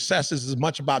success is as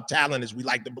much about talent as we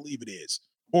like to believe it is.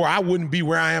 Or I wouldn't be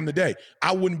where I am today.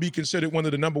 I wouldn't be considered one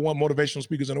of the number one motivational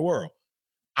speakers in the world.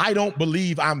 I don't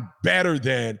believe I'm better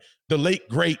than the late,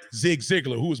 great Zig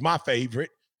Ziglar, who was my favorite.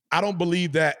 I don't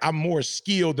believe that I'm more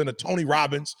skilled than a Tony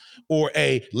Robbins or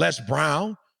a Les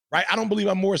Brown, right? I don't believe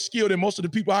I'm more skilled than most of the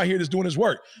people out here that's doing this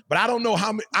work. But I don't know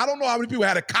how many people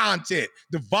have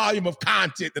the volume of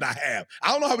content that I have.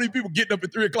 I don't know how many people getting up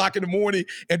at 3:00 in the morning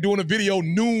and doing a video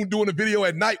noon, doing a video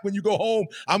at night when you go home.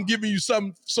 I'm giving you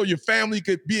something so your family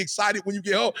could be excited when you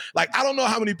get home. Like, I don't know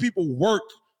how many people work.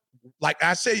 Like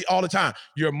I say all the time,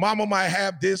 your mama might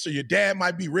have this, or your dad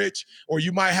might be rich, or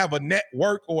you might have a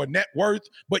network or a net worth,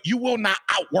 but you will not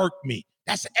outwork me.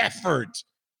 That's effort.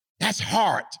 That's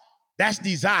heart. That's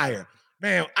desire.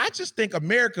 Man, I just think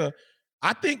America,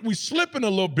 I think we're slipping a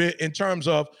little bit in terms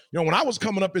of, when I was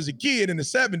coming up as a kid in the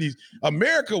 70s,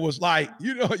 America was like,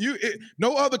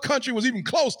 no other country was even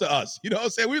close to us. You know what I'm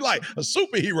saying? We're like a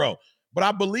superhero. But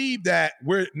I believe that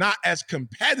we're not as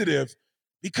competitive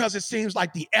because it seems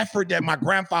like the effort that my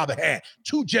grandfather had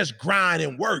to just grind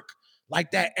and work, like,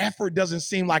 that effort doesn't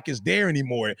seem like it's there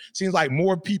anymore. It seems like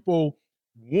more people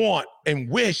want and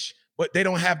wish, but they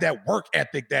don't have that work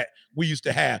ethic that we used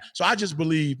to have. So I just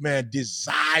believe, man,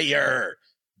 desire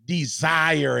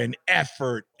and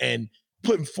effort and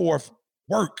putting forth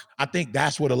work, I think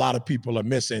that's what a lot of people are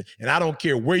missing. And I don't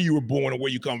care where you were born or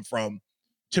where you come from.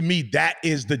 To me, that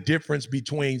is the difference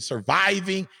between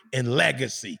surviving and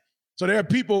legacy. So there are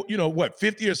people, 50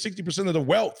 or 60% of the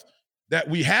wealth that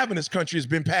we have in this country has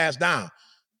been passed down.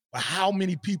 But how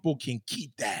many people can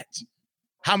keep that?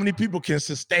 How many people can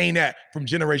sustain that from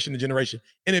generation to generation?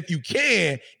 And if you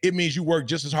can, it means you work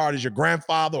just as hard as your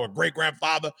grandfather or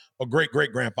great-grandfather or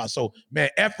great-great-grandfather. So, man,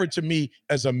 effort to me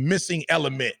is a missing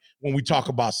element when we talk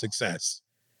about success.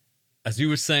 As you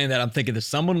were saying that, I'm thinking there's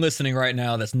someone listening right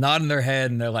now that's nodding their head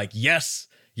and they're like, yes,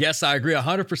 I agree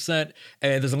 100%.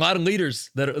 And there's a lot of leaders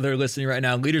that are listening right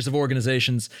now, leaders of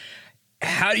organizations.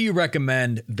 How do you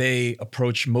recommend they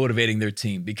approach motivating their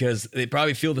team? Because they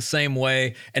probably feel the same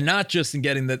way, and not just in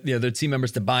getting their team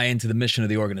members to buy into the mission of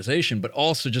the organization, but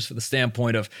also just for the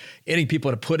standpoint of getting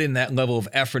people to put in that level of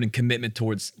effort and commitment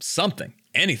towards something,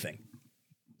 anything.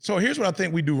 So here's what I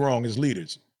think we do wrong as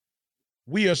leaders.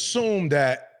 We assume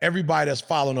that everybody that's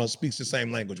following us speaks the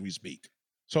same language we speak.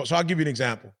 So I'll give you an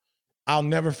example. I'll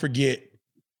never forget,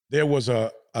 there was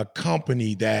a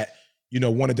company that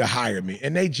wanted to hire me.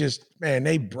 And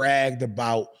they bragged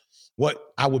about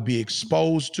what I would be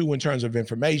exposed to in terms of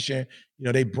information.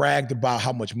 They bragged about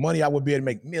how much money I would be able to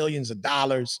make, millions of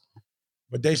dollars.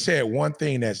 But they said one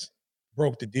thing that's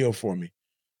broke the deal for me.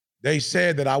 They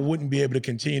said that I wouldn't be able to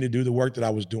continue to do the work that I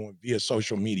was doing via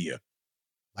social media.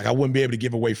 Like, I wouldn't be able to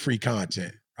give away free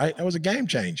content, right? That was a game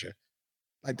changer.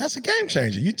 Like, that's a game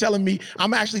changer. You telling me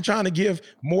I'm actually trying to give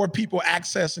more people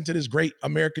access into this great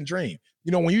American dream.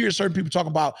 When you hear certain people talk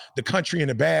about the country in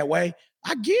a bad way,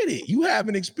 I get it. You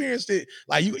haven't experienced it.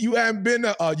 Like, you haven't been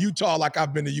to Utah like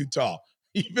I've been to Utah.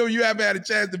 You haven't had a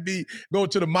chance to go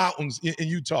to the mountains in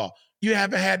Utah. You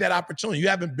haven't had that opportunity. You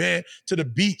haven't been to the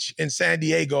beach in San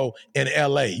Diego and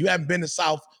LA. You haven't been to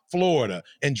South Florida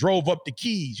and drove up the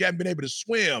Keys. You haven't been able to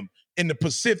swim in the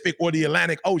Pacific or the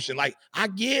Atlantic Ocean. Like, I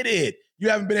get it. You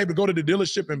haven't been able to go to the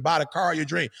dealership and buy the car of your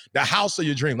dream, the house of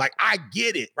your dream. Like, I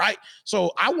get it, right?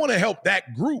 So I want to help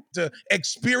that group to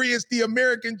experience the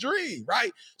American dream,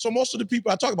 right? So most of the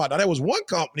people I talk about, now there was one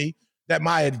company that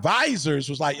my advisors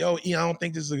was like, yo, I don't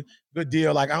think this is a good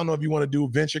deal. Like, I don't know if you want to do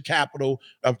venture capital,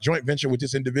 a joint venture with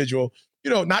this individual.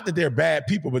 Not that they're bad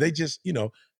people, but they just,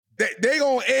 they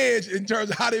on edge in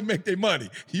terms of how they make their money.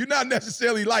 You're not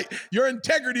necessarily like, your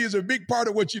integrity is a big part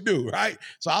of what you do, right?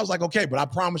 So I was like, okay, but I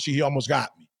promise you, he almost got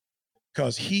me.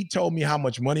 because he told me how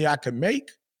much money I could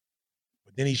make,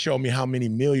 but then he showed me how many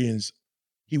millions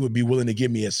he would be willing to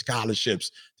give me as scholarships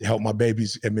to help my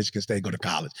babies at Michigan State go to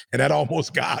college. And that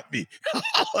almost got me.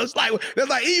 It's like,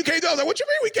 E, you can't do it. I was like, what you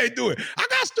mean we can't do it? I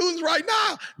got students right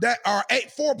now that are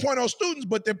 4.0 students,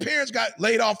 but their parents got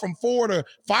laid off from Ford or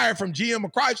fired from GM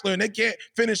or Chrysler, and they can't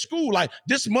finish school. Like,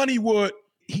 this money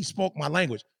he spoke my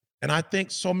language. And I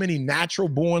think so many natural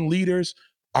born leaders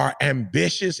are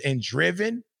ambitious and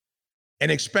driven,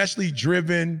 and especially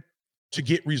driven to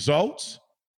get results,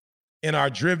 and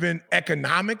are driven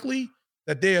economically,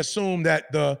 that they assume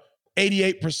that the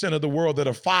 88% of the world that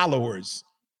are followers,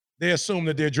 they assume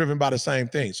that they're driven by the same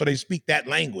thing. So they speak that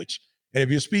language. And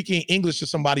if you're speaking English to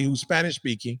somebody who's Spanish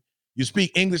speaking, you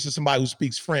speak English to somebody who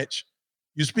speaks French,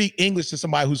 you speak English to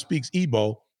somebody who speaks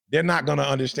Igbo, they're not gonna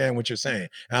understand what you're saying.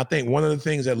 And I think one of the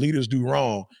things that leaders do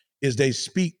wrong is they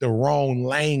speak the wrong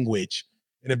language.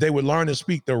 And if they would learn to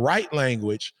speak the right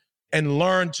language and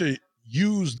learn to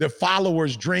use the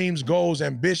followers' dreams, goals,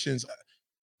 ambitions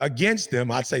against them,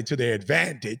 I'd say to their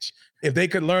advantage. If they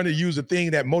could learn to use a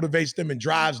thing that motivates them and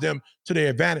drives them to their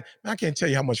advantage. I can't tell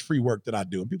you how much free work that I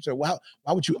do. And people say, well,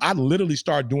 why would you? I literally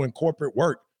started doing corporate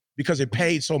work because it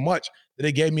paid so much that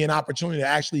it gave me an opportunity to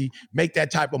actually make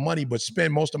that type of money, but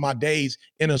spend most of my days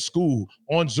in a school,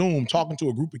 on Zoom, talking to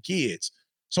a group of kids.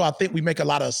 So I think we make a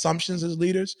lot of assumptions as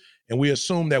leaders, and we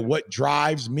assume that what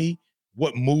drives me,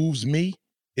 what moves me,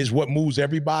 is what moves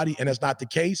everybody, and that's not the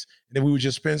case. And then we would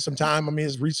just spend some time. I mean,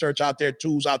 there's research out there,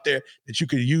 tools out there that you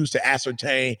could use to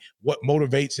ascertain what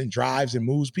motivates and drives and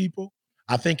moves people.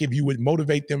 I think if you would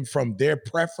motivate them from their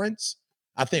preference,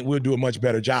 I think we'll do a much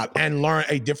better job. And learn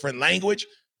a different language,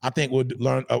 I think we'll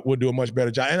do a much better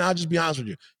job. And I'll just be honest with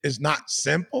you, it's not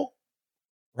simple,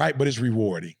 right? But it's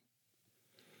rewarding.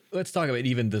 Let's talk about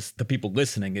even the people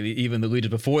listening, even the leaders,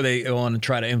 before they go on and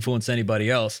try to influence anybody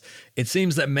else. It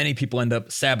seems that many people end up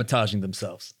sabotaging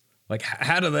themselves. Like,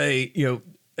 how do they,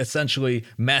 essentially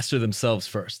master themselves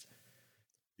first?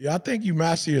 Yeah, I think you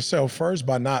master yourself first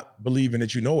by not believing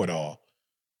that you know it all.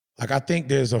 Like, I think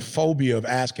there's a phobia of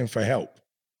asking for help.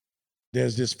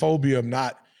 There's this phobia of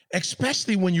not,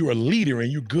 especially when you're a leader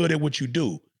and you're good at what you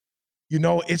do.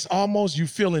 It's almost you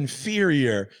feel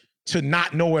inferior to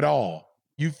not know it all.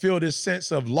 You feel this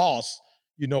sense of loss,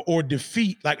 or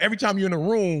defeat. Like, every time you're in a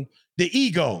room, the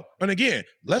ego. And again,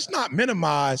 let's not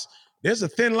minimize. There's a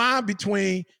thin line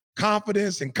between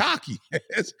confidence and cocky.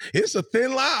 It's a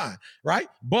thin line, right?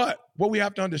 But what we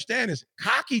have to understand is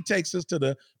cocky takes us to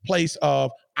the place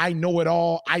of, I know it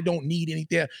all. I don't need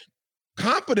anything.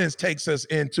 Confidence takes us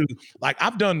into, like,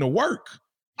 I've done the work.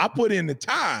 I put in the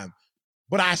time,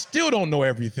 but I still don't know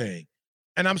everything.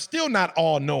 And I'm still not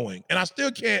all-knowing. And I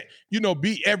still can't,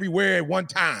 be everywhere at one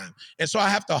time. And so I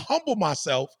have to humble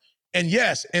myself. And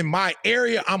yes, in my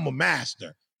area, I'm a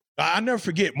master. I never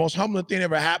forget, most humbling thing that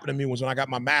ever happened to me was when I got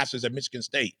my master's at Michigan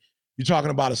State. You're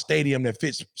talking about a stadium that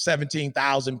fits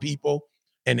 17,000 people,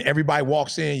 and everybody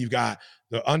walks in. You've got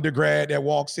the undergrad that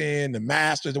walks in, the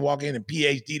master's that walk in, the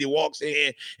PhD that walks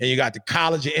in, and you got the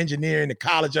college of engineering, the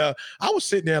college of, I was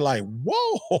sitting there like,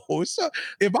 whoa, so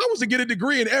if I was to get a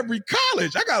degree in every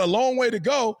college, I got a long way to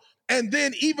go. And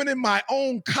then even in my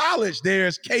own college,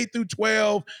 there's K through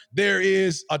 12, there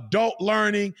is adult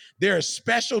learning, there are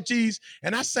specialties.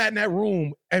 And I sat in that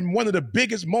room, and one of the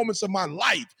biggest moments of my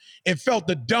life, and felt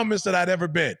the dumbest that I'd ever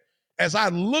been. As I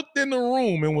looked in the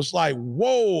room and was like,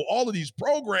 whoa, all of these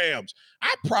programs,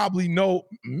 I probably know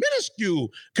minuscule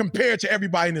compared to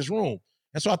everybody in this room.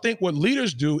 And so I think what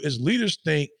leaders do is leaders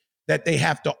think that they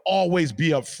have to always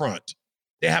be up front.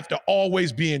 They have to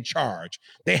always be in charge.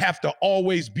 They have to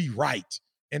always be right.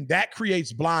 And that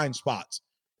creates blind spots.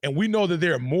 And we know that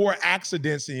there are more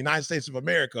accidents in the United States of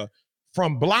America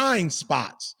from blind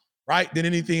spots, right, than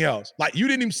anything else. Like, you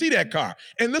didn't even see that car.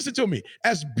 And listen to me,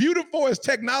 as beautiful as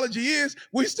technology is,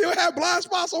 we still have blind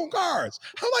spots on cars.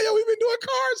 I'm like, yo, we've been doing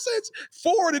cars since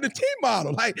Ford and the T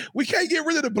model. Like, we can't get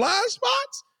rid of the blind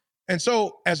spots. And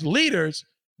so as leaders,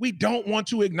 we don't want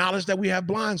to acknowledge that we have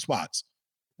blind spots.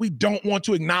 We don't want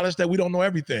to acknowledge that we don't know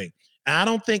everything. And I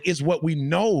don't think it's what we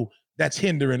know that's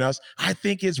hindering us. I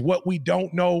think it's what we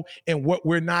don't know and what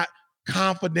we're not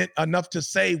confident enough to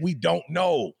say we don't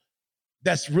know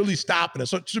that's really stopping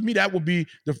us. So to me, that would be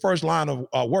the first line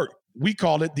of work. We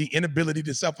call it the inability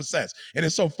to self-assess. And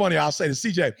it's so funny, I'll say to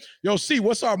CJ, yo, C,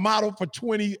 what's our model for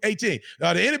 2018?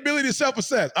 The inability to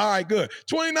self-assess. All right, good.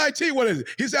 2019, what is it?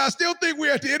 He said, I still think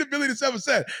we're at the inability to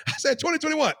self-assess. I said,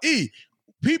 2021, E,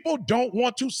 people don't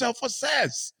want to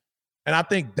self-assess. And I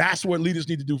think that's what leaders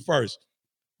need to do first.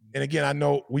 And again, I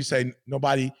know we say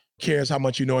nobody cares how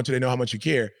much you know until they know how much you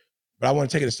care. But I want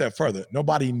to take it a step further.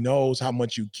 Nobody knows how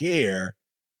much you care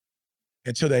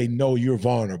until they know you're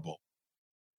vulnerable.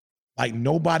 Like,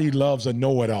 nobody loves a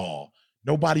know-it-all.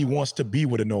 Nobody wants to be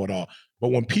with a know-it-all. But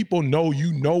when people know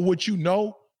you know what you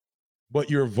know, but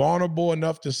you're vulnerable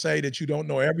enough to say that you don't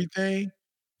know everything,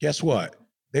 guess what?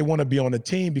 They want to be on the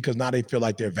team because now they feel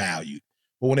like they're valued.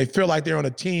 But when they feel like they're on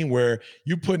a team where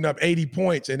you're putting up 80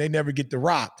 points and they never get the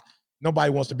rock,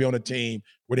 nobody wants to be on a team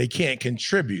where they can't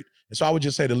contribute. And so I would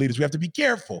just say to leaders, we have to be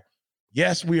careful.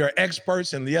 Yes, we are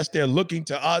experts, and yes, they're looking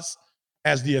to us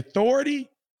as the authority,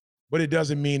 but it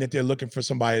doesn't mean that they're looking for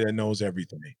somebody that knows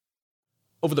everything.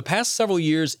 Over the past several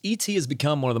years, ET has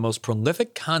become one of the most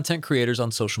prolific content creators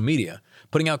on social media,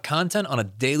 putting out content on a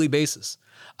daily basis.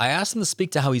 I asked him to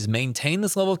speak to how he's maintained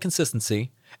this level of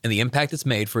consistency and the impact it's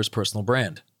made for his personal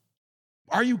brand.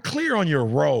 Are you clear on your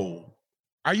role?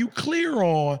 Are you clear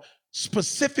on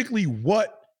specifically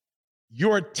what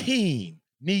your team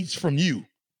needs from you?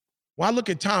 When I look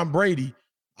at Tom Brady,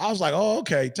 I was like, oh,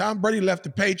 okay, Tom Brady left the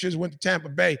Patriots, went to Tampa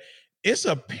Bay. It's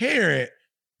apparent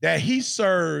that he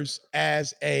serves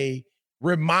as a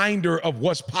reminder of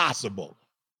what's possible.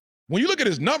 When you look at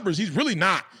his numbers, he's really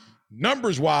not,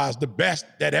 numbers-wise, the best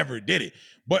that ever did it.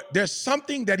 But there's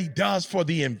something that he does for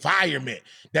the environment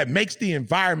that makes the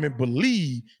environment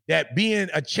believe that being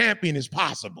a champion is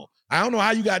possible. I don't know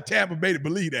how you got Tampa Bay to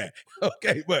believe that,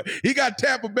 okay? But he got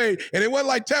Tampa Bay, and it wasn't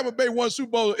like Tampa Bay won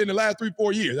Super Bowl in the last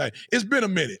 3-4 years. Like, it's been a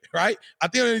minute, right? I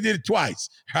think they did it twice,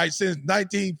 right, since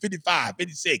 1955,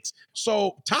 56.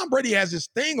 So Tom Brady has this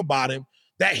thing about him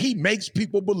that he makes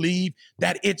people believe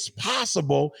that it's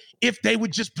possible if they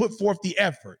would just put forth the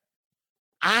effort.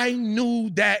 I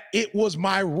knew that it was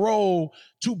my role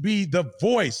to be the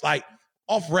voice. Like,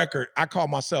 off record, I call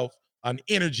myself an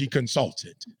energy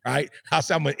consultant, right? I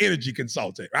say I'm an energy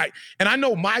consultant, right? And I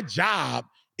know my job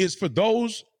is for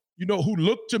those, who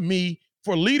look to me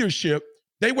for leadership.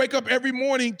 They wake up every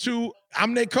morning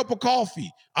I'm their cup of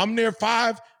coffee. I'm their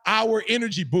 5-hour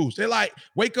energy boost. They're like,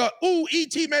 wake up, ooh,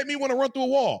 ET made me want to run through a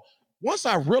wall. Once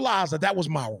I realized that was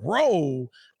my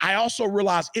role, I also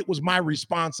realized it was my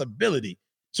responsibility.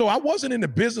 So I wasn't in the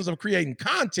business of creating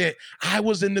content. I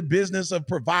was in the business of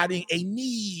providing a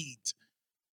need.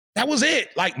 That was it.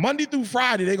 Like, Monday through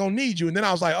Friday, they're going to need you. And then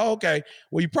I was like, oh, okay,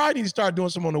 well, you probably need to start doing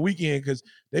some on the weekend because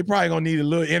they probably going to need a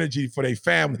little energy for their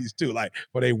families too, like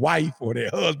for their wife or their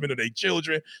husband or their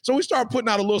children. So we started putting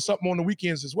out a little something on the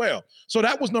weekends as well. So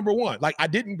that was number one. Like, I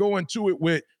didn't go into it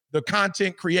with the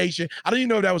content creation. I didn't even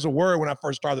know if that was a word when I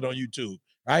first started on YouTube,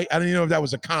 right? I didn't even know if that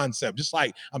was a concept. Just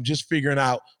like I'm just figuring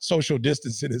out social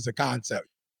distancing is a concept.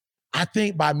 I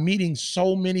think by meeting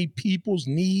so many people's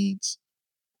needs,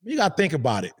 you got to think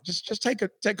about it. Just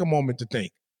take a moment to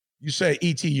think. You say,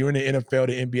 ET, you're in the NFL,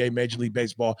 the NBA, Major League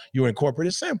Baseball, you're in corporate.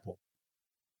 It's simple.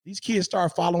 These kids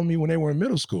started following me when they were in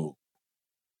middle school.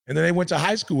 And then they went to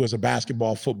high school as a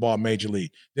basketball, football, major league.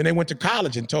 Then they went to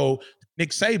college and told Nick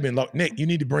Saban, look, Nick, you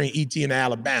need to bring ET into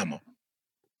Alabama.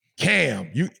 Cam,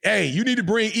 you need to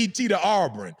bring ET to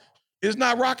Auburn. It's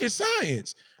not rocket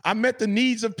science. I met the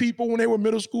needs of people when they were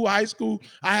middle school, high school.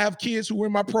 I have kids who were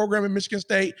in my program at Michigan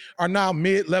State are now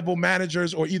mid-level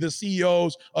managers or either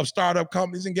CEOs of startup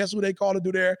companies. And guess who they call to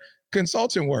do their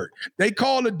consulting work? They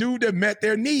call a dude that met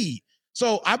their need.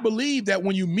 So I believe that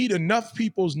when you meet enough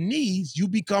people's needs, you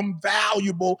become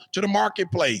valuable to the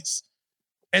marketplace.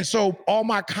 And so all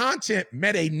my content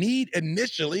met a need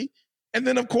initially. And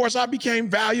then, of course, I became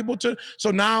valuable so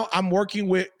now I'm working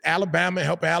with Alabama,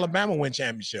 helping Alabama win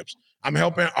championships. I'm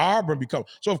helping Auburn become.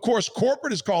 So, of course,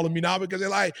 corporate is calling me now because they're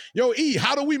like, yo, E,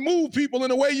 how do we move people in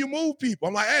the way you move people?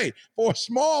 I'm like, hey, for a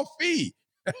small fee,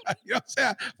 you know what I'm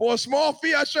saying? For a small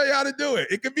fee, I'll show you how to do it.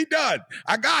 It can be done.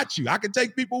 I got you. I can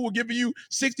take people who are giving you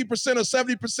 60% or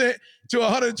 70% to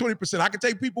 120%. I can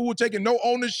take people who are taking no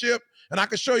ownership, and I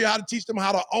can show you how to teach them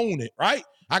how to own it, right?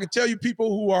 I can tell you people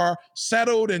who are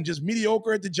settled and just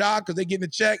mediocre at the job because they're getting a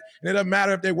check, and it doesn't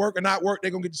matter if they work or not work, they're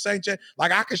going to get the same check.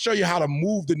 Like, I can show you how to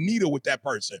move the needle with that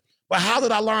person. But how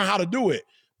did I learn how to do it?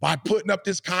 By putting up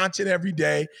this content every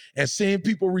day and seeing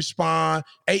people respond.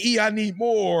 Hey, E, I need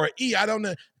more. E, I don't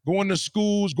know. Going to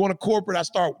schools, going to corporate, I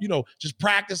start, just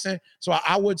practicing. So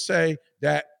I would say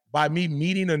that by me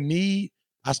meeting a need,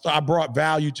 I brought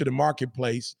value to the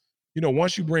marketplace.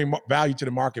 Once you bring value to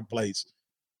the marketplace,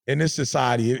 in this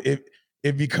society,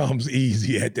 it becomes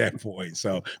easy at that point.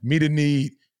 So meet a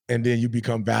need, and then you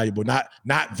become valuable.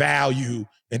 Not value,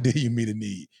 and then you meet a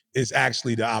need. It's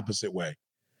actually the opposite way.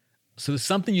 So there's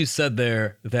something you said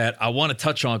there that I want to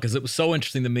touch on because it was so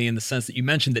interesting to me in the sense that you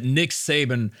mentioned that Nick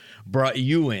Saban brought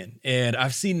you in. And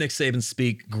I've seen Nick Saban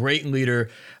speak, great leader.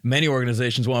 Many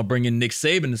organizations want to bring in Nick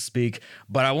Saban to speak,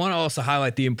 but I want to also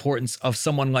highlight the importance of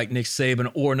someone like Nick Saban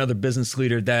or another business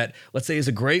leader that, let's say, is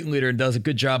a great leader and does a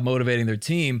good job motivating their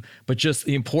team, but just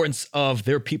the importance of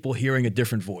their people hearing a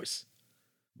different voice.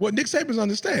 Well, Nick Saban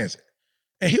understands,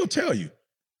 and he'll tell you,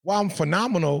 while I'm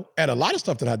phenomenal at a lot of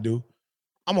stuff that I do,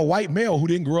 I'm a white male who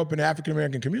didn't grow up in the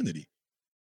African-American community.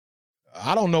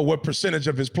 I don't know what percentage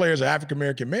of his players are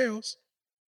African-American males,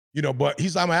 but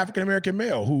I'm an African-American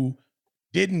male who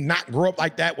did not grow up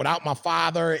like that without my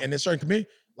father and in certain community.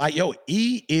 Like,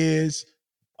 he is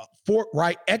a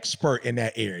forthright expert in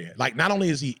that area. Like, not only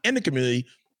is he in the community,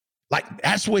 like,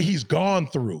 that's what he's gone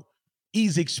through.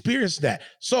 He's experienced that.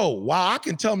 So while I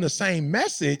can tell him the same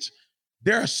message,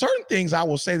 there are certain things I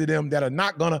will say to them that are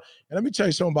not gonna, and let me tell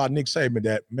you something about Nick Saban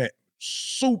that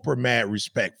super mad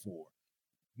respect for.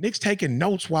 Nick's taking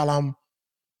notes while I'm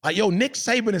like, Nick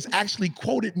Saban has actually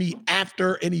quoted me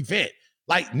after an event.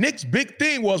 Like, Nick's big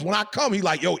thing was when I come, he's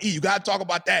like, E, you gotta talk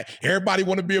about that. Everybody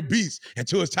wanna be a beast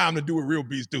until it's time to do what real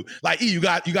beasts do. Like, E, you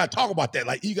gotta talk about that.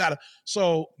 Like,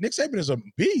 so Nick Saban is a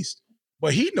beast,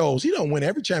 but he knows he don't win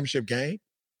every championship game.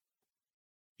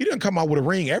 He doesn't come out with a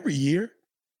ring every year.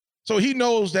 So he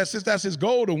knows that since that's his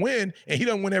goal to win, and he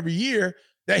doesn't win every year,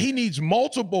 that he needs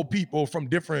multiple people from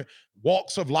different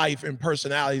walks of life and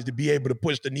personalities to be able to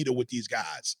push the needle with these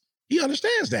guys. He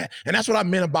understands that. And that's what I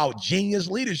meant about genius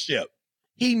leadership.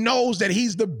 He knows that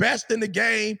he's the best in the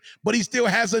game, but he still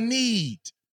has a need.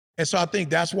 And so I think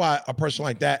that's why a person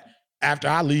like that, after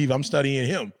I leave, I'm studying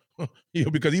him,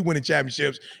 because he winning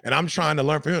championships, and I'm trying to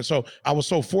learn from him. So I was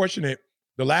so fortunate.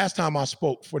 The last time I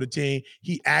spoke for the team,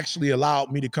 he actually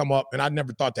allowed me to come up, and I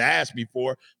never thought to ask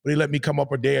before, but he let me come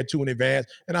up a day or two in advance,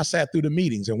 and I sat through the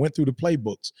meetings and went through the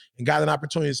playbooks and got an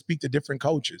opportunity to speak to different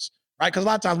coaches, right? Because a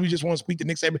lot of times we just want to speak to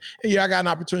Nick Saban. Hey, I got an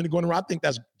opportunity to go in the room. I think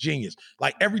that's genius.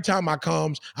 Like, every time I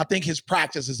comes, I think his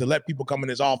practice is to let people come in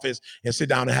his office and sit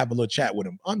down and have a little chat with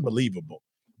him. Unbelievable.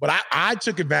 But I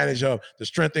took advantage of the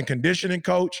strength and conditioning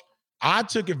coach. I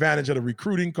took advantage of the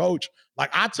recruiting coach.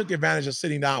 Like, I took advantage of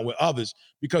sitting down with others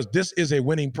because this is a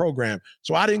winning program.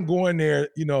 So I didn't go in there,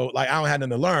 like I don't have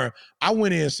nothing to learn. I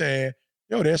went in saying,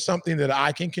 there's something that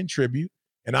I can contribute,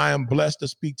 and I am blessed to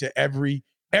speak to every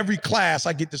class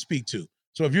I get to speak to.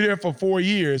 So if you're there for 4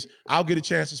 years, I'll get a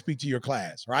chance to speak to your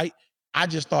class, right? I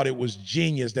just thought it was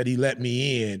genius that he let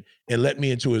me in and let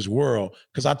me into his world,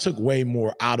 because I took way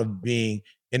more out of being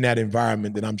in that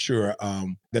environment than I'm sure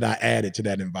that I added to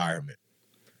that environment.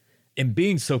 And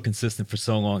being so consistent for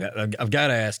so long, I've got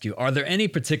to ask you, are there any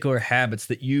particular habits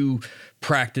that you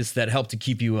practice that help to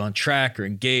keep you on track or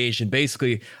engaged and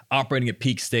basically operating at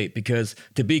peak state? Because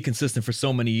to be consistent for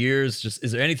so many years,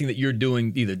 is there anything that you're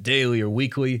doing either daily or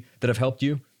weekly that have helped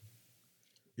you?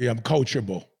 Yeah, I'm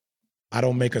coachable. I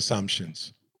don't make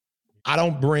assumptions. I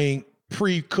don't bring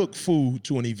pre-cooked food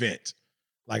to an event.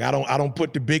 Like, I don't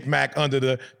put the Big Mac under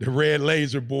the red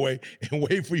laser boy and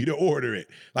wait for you to order it.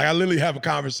 Like, I literally have a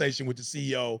conversation with the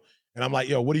CEO, and I'm like,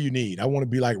 what do you need? I want to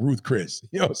be like Ruth Chris.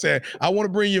 You know what I'm saying? I want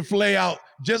to bring your filet out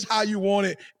just how you want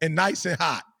it and nice and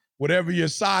hot. Whatever your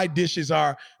side dishes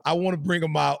are, I want to bring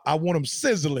them out. I want them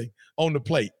sizzling on the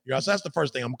plate. So that's the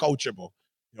first thing. I'm coachable.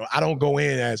 I don't go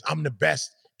in as I'm the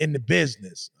best in the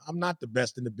business. I'm not the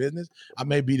best in the business. I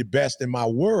may be the best in my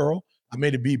world. I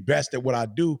may be best at what I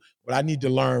do, but I need to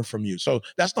learn from you. So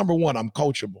that's number one, I'm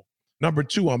coachable. Number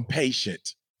two, I'm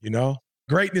patient.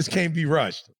 Greatness can't be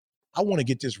rushed. I want to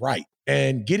get this right.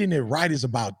 And getting it right is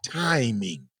about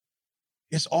timing.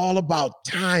 It's all about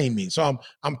timing. So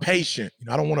I'm patient.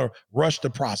 I don't want to rush the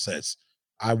process.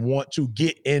 I want to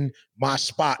get in my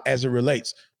spot as it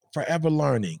relates. Forever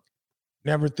learning.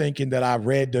 Never thinking that I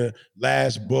read the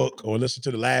last book or listened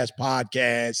to the last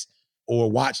podcast or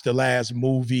watched the last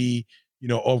movie,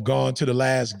 or gone to the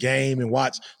last game and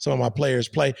watched some of my players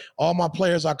play. All my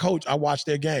players I coach, I watch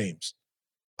their games.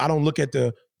 I don't look at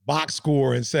the box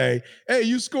score and say, hey,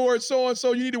 you scored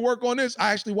so-and-so, you need to work on this.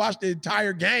 I actually watch the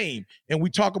entire game, and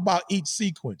we talk about each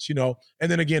sequence, And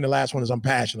then again, the last one is I'm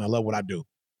passionate. I love what I do.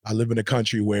 I live in a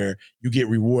country where you get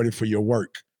rewarded for your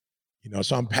work,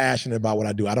 so I'm passionate about what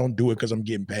I do. I don't do it because I'm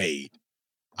getting paid.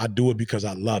 I do it because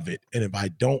I love it. And if I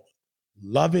don't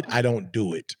love it, I don't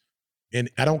do it. And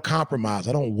I don't compromise.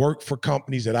 I don't work for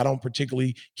companies that I don't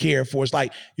particularly care for. It's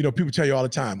like, people tell you all the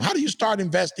time, how do you start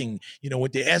investing,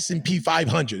 with the S&P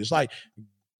 500? It's like,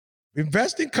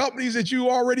 invest in companies that you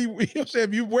already,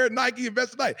 if you wear Nike,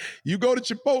 invest in Nike. You go to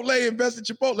Chipotle, invest in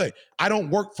Chipotle. I don't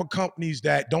work for companies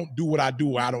that don't do what I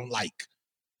do or I don't like.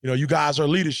 You guys are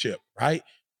leadership, right?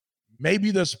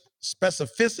 maybe the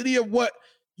specificity of what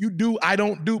you do, I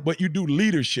don't do, but you do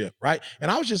leadership, right?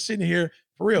 And I was just sitting here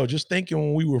for real, just thinking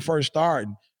when we were first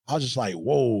starting, I was just like,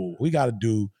 whoa, we got to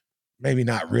do maybe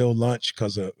not real lunch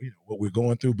because of what we're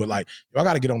going through, but like, I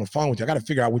got to get on the phone with you. I got to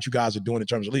figure out what you guys are doing in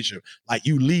terms of leadership. Like,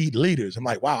 you lead leaders. I'm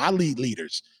like, wow, I lead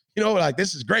leaders. Like,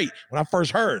 this is great. When I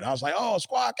first heard, I was like, oh,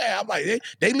 Squad K. I'm like,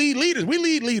 they lead leaders. We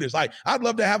lead leaders. Like, I'd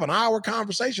love to have an hour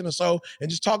conversation or so and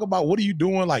just talk about what are you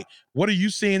doing? Like, what are you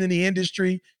seeing in the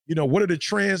industry? What are the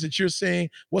trends that you're seeing?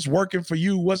 What's working for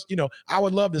you? I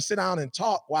would love to sit down and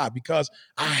talk. Why? Because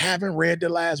I haven't read the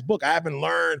last book. I haven't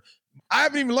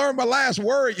even learned my last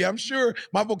word yet. I'm sure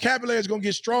my vocabulary is going to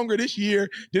get stronger this year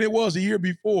than it was the year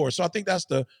before. So I think that's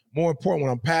the more important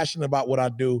one. I'm passionate about what I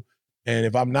do. And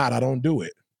if I'm not, I don't do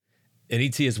it. And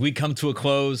ET, as we come to a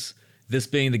close, this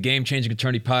being the Game Changing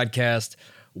Attorney podcast,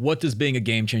 what does being a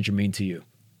game changer mean to you?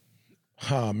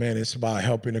 Oh, man, it's about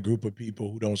helping a group of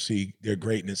people who don't see their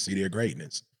greatness, see their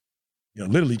greatness.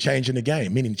 Literally changing the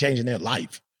game, meaning changing their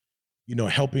life.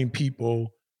 Helping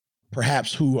people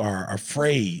perhaps who are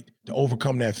afraid to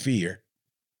overcome that fear,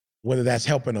 whether that's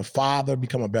helping a father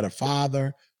become a better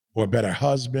father or a better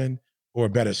husband or a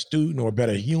better student or a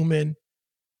better human.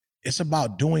 It's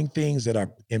about doing things that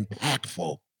are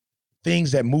impactful,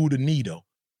 things that move the needle,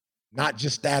 not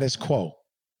just status quo.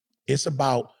 It's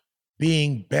about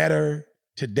being better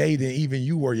today than even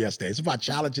you were yesterday. It's about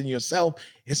challenging yourself.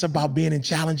 It's about being in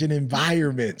challenging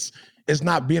environments. It's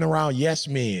not being around yes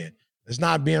men. It's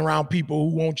not being around people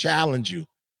who won't challenge you.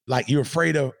 Like, you're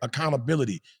afraid of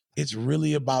accountability. It's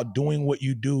really about doing what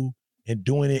you do and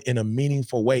doing it in a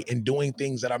meaningful way and doing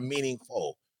things that are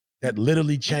meaningful, that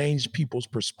literally change people's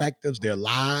perspectives, their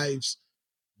lives,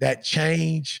 that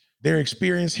change their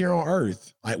experience here on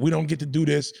earth. Like, we don't get to do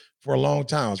this for a long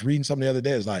time. I was reading something the other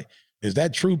day. It's like, is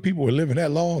that true? People are living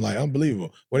that long? Like,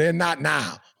 unbelievable. Well, they're not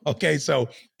now. Okay, so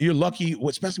you're lucky,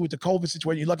 especially with the COVID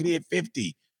situation, you're lucky to hit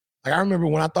 50. Like, I remember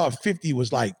when I thought 50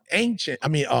 was like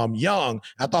young,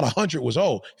 I thought 100 was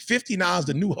old. 50 now is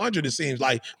the new 100, it seems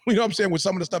like, what I'm saying, with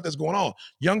some of the stuff that's going on.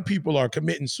 Young people are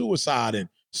committing suicide. And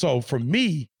so for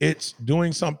me, it's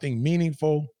doing something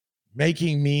meaningful,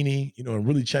 making meaning, and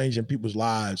really changing people's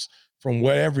lives from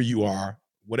wherever you are,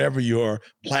 whatever your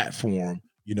platform,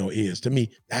 is. To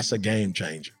me, that's a game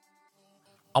changer.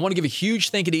 I want to give a huge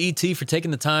thank you to ET for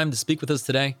taking the time to speak with us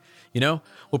today.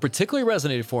 What particularly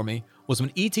resonated for me was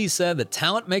when ET said that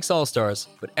talent makes all-stars,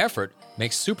 but effort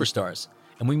makes superstars.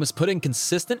 And we must put in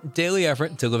consistent daily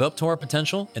effort to live up to our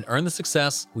potential and earn the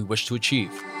success we wish to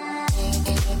achieve.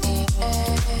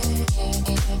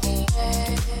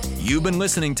 You've been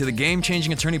listening to the Game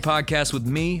Changing Attorney podcast with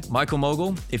me, Michael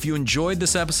Mogill. If you enjoyed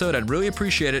this episode, I'd really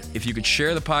appreciate it if you could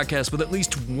share the podcast with at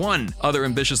least one other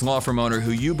ambitious law firm owner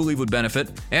who you believe would benefit.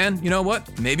 And you know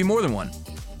what? Maybe more than one.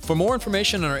 For more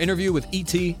information on our interview with ET,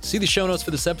 see the show notes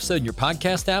for this episode in your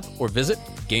podcast app or visit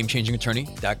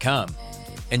GameChangingAttorney.com.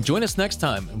 And join us next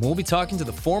time, and we'll be talking to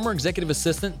the former executive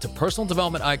assistant to personal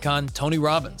development icon Tony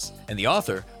Robbins and the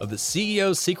author of The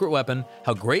CEO's Secret Weapon,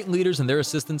 How Great Leaders and Their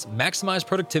Assistants Maximize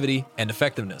Productivity and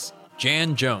Effectiveness,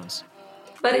 Jan Jones.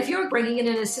 But if you're bringing in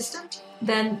an assistant,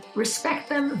 then respect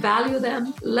them, value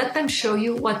them, let them show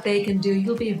you what they can do.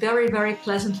 You'll be very, very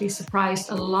pleasantly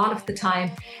surprised a lot of the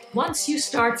time. Once you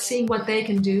start seeing what they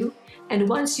can do, and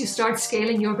once you start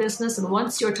scaling your business, and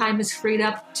once your time is freed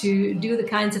up to do the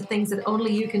kinds of things that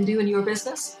only you can do in your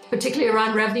business, particularly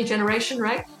around revenue generation,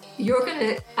 right? You're going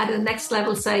to, at the next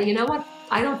level, say, you know what?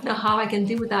 I don't know how I can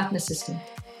do without an assistant.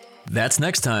 That's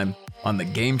next time on the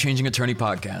Game Changing Attorney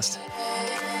podcast.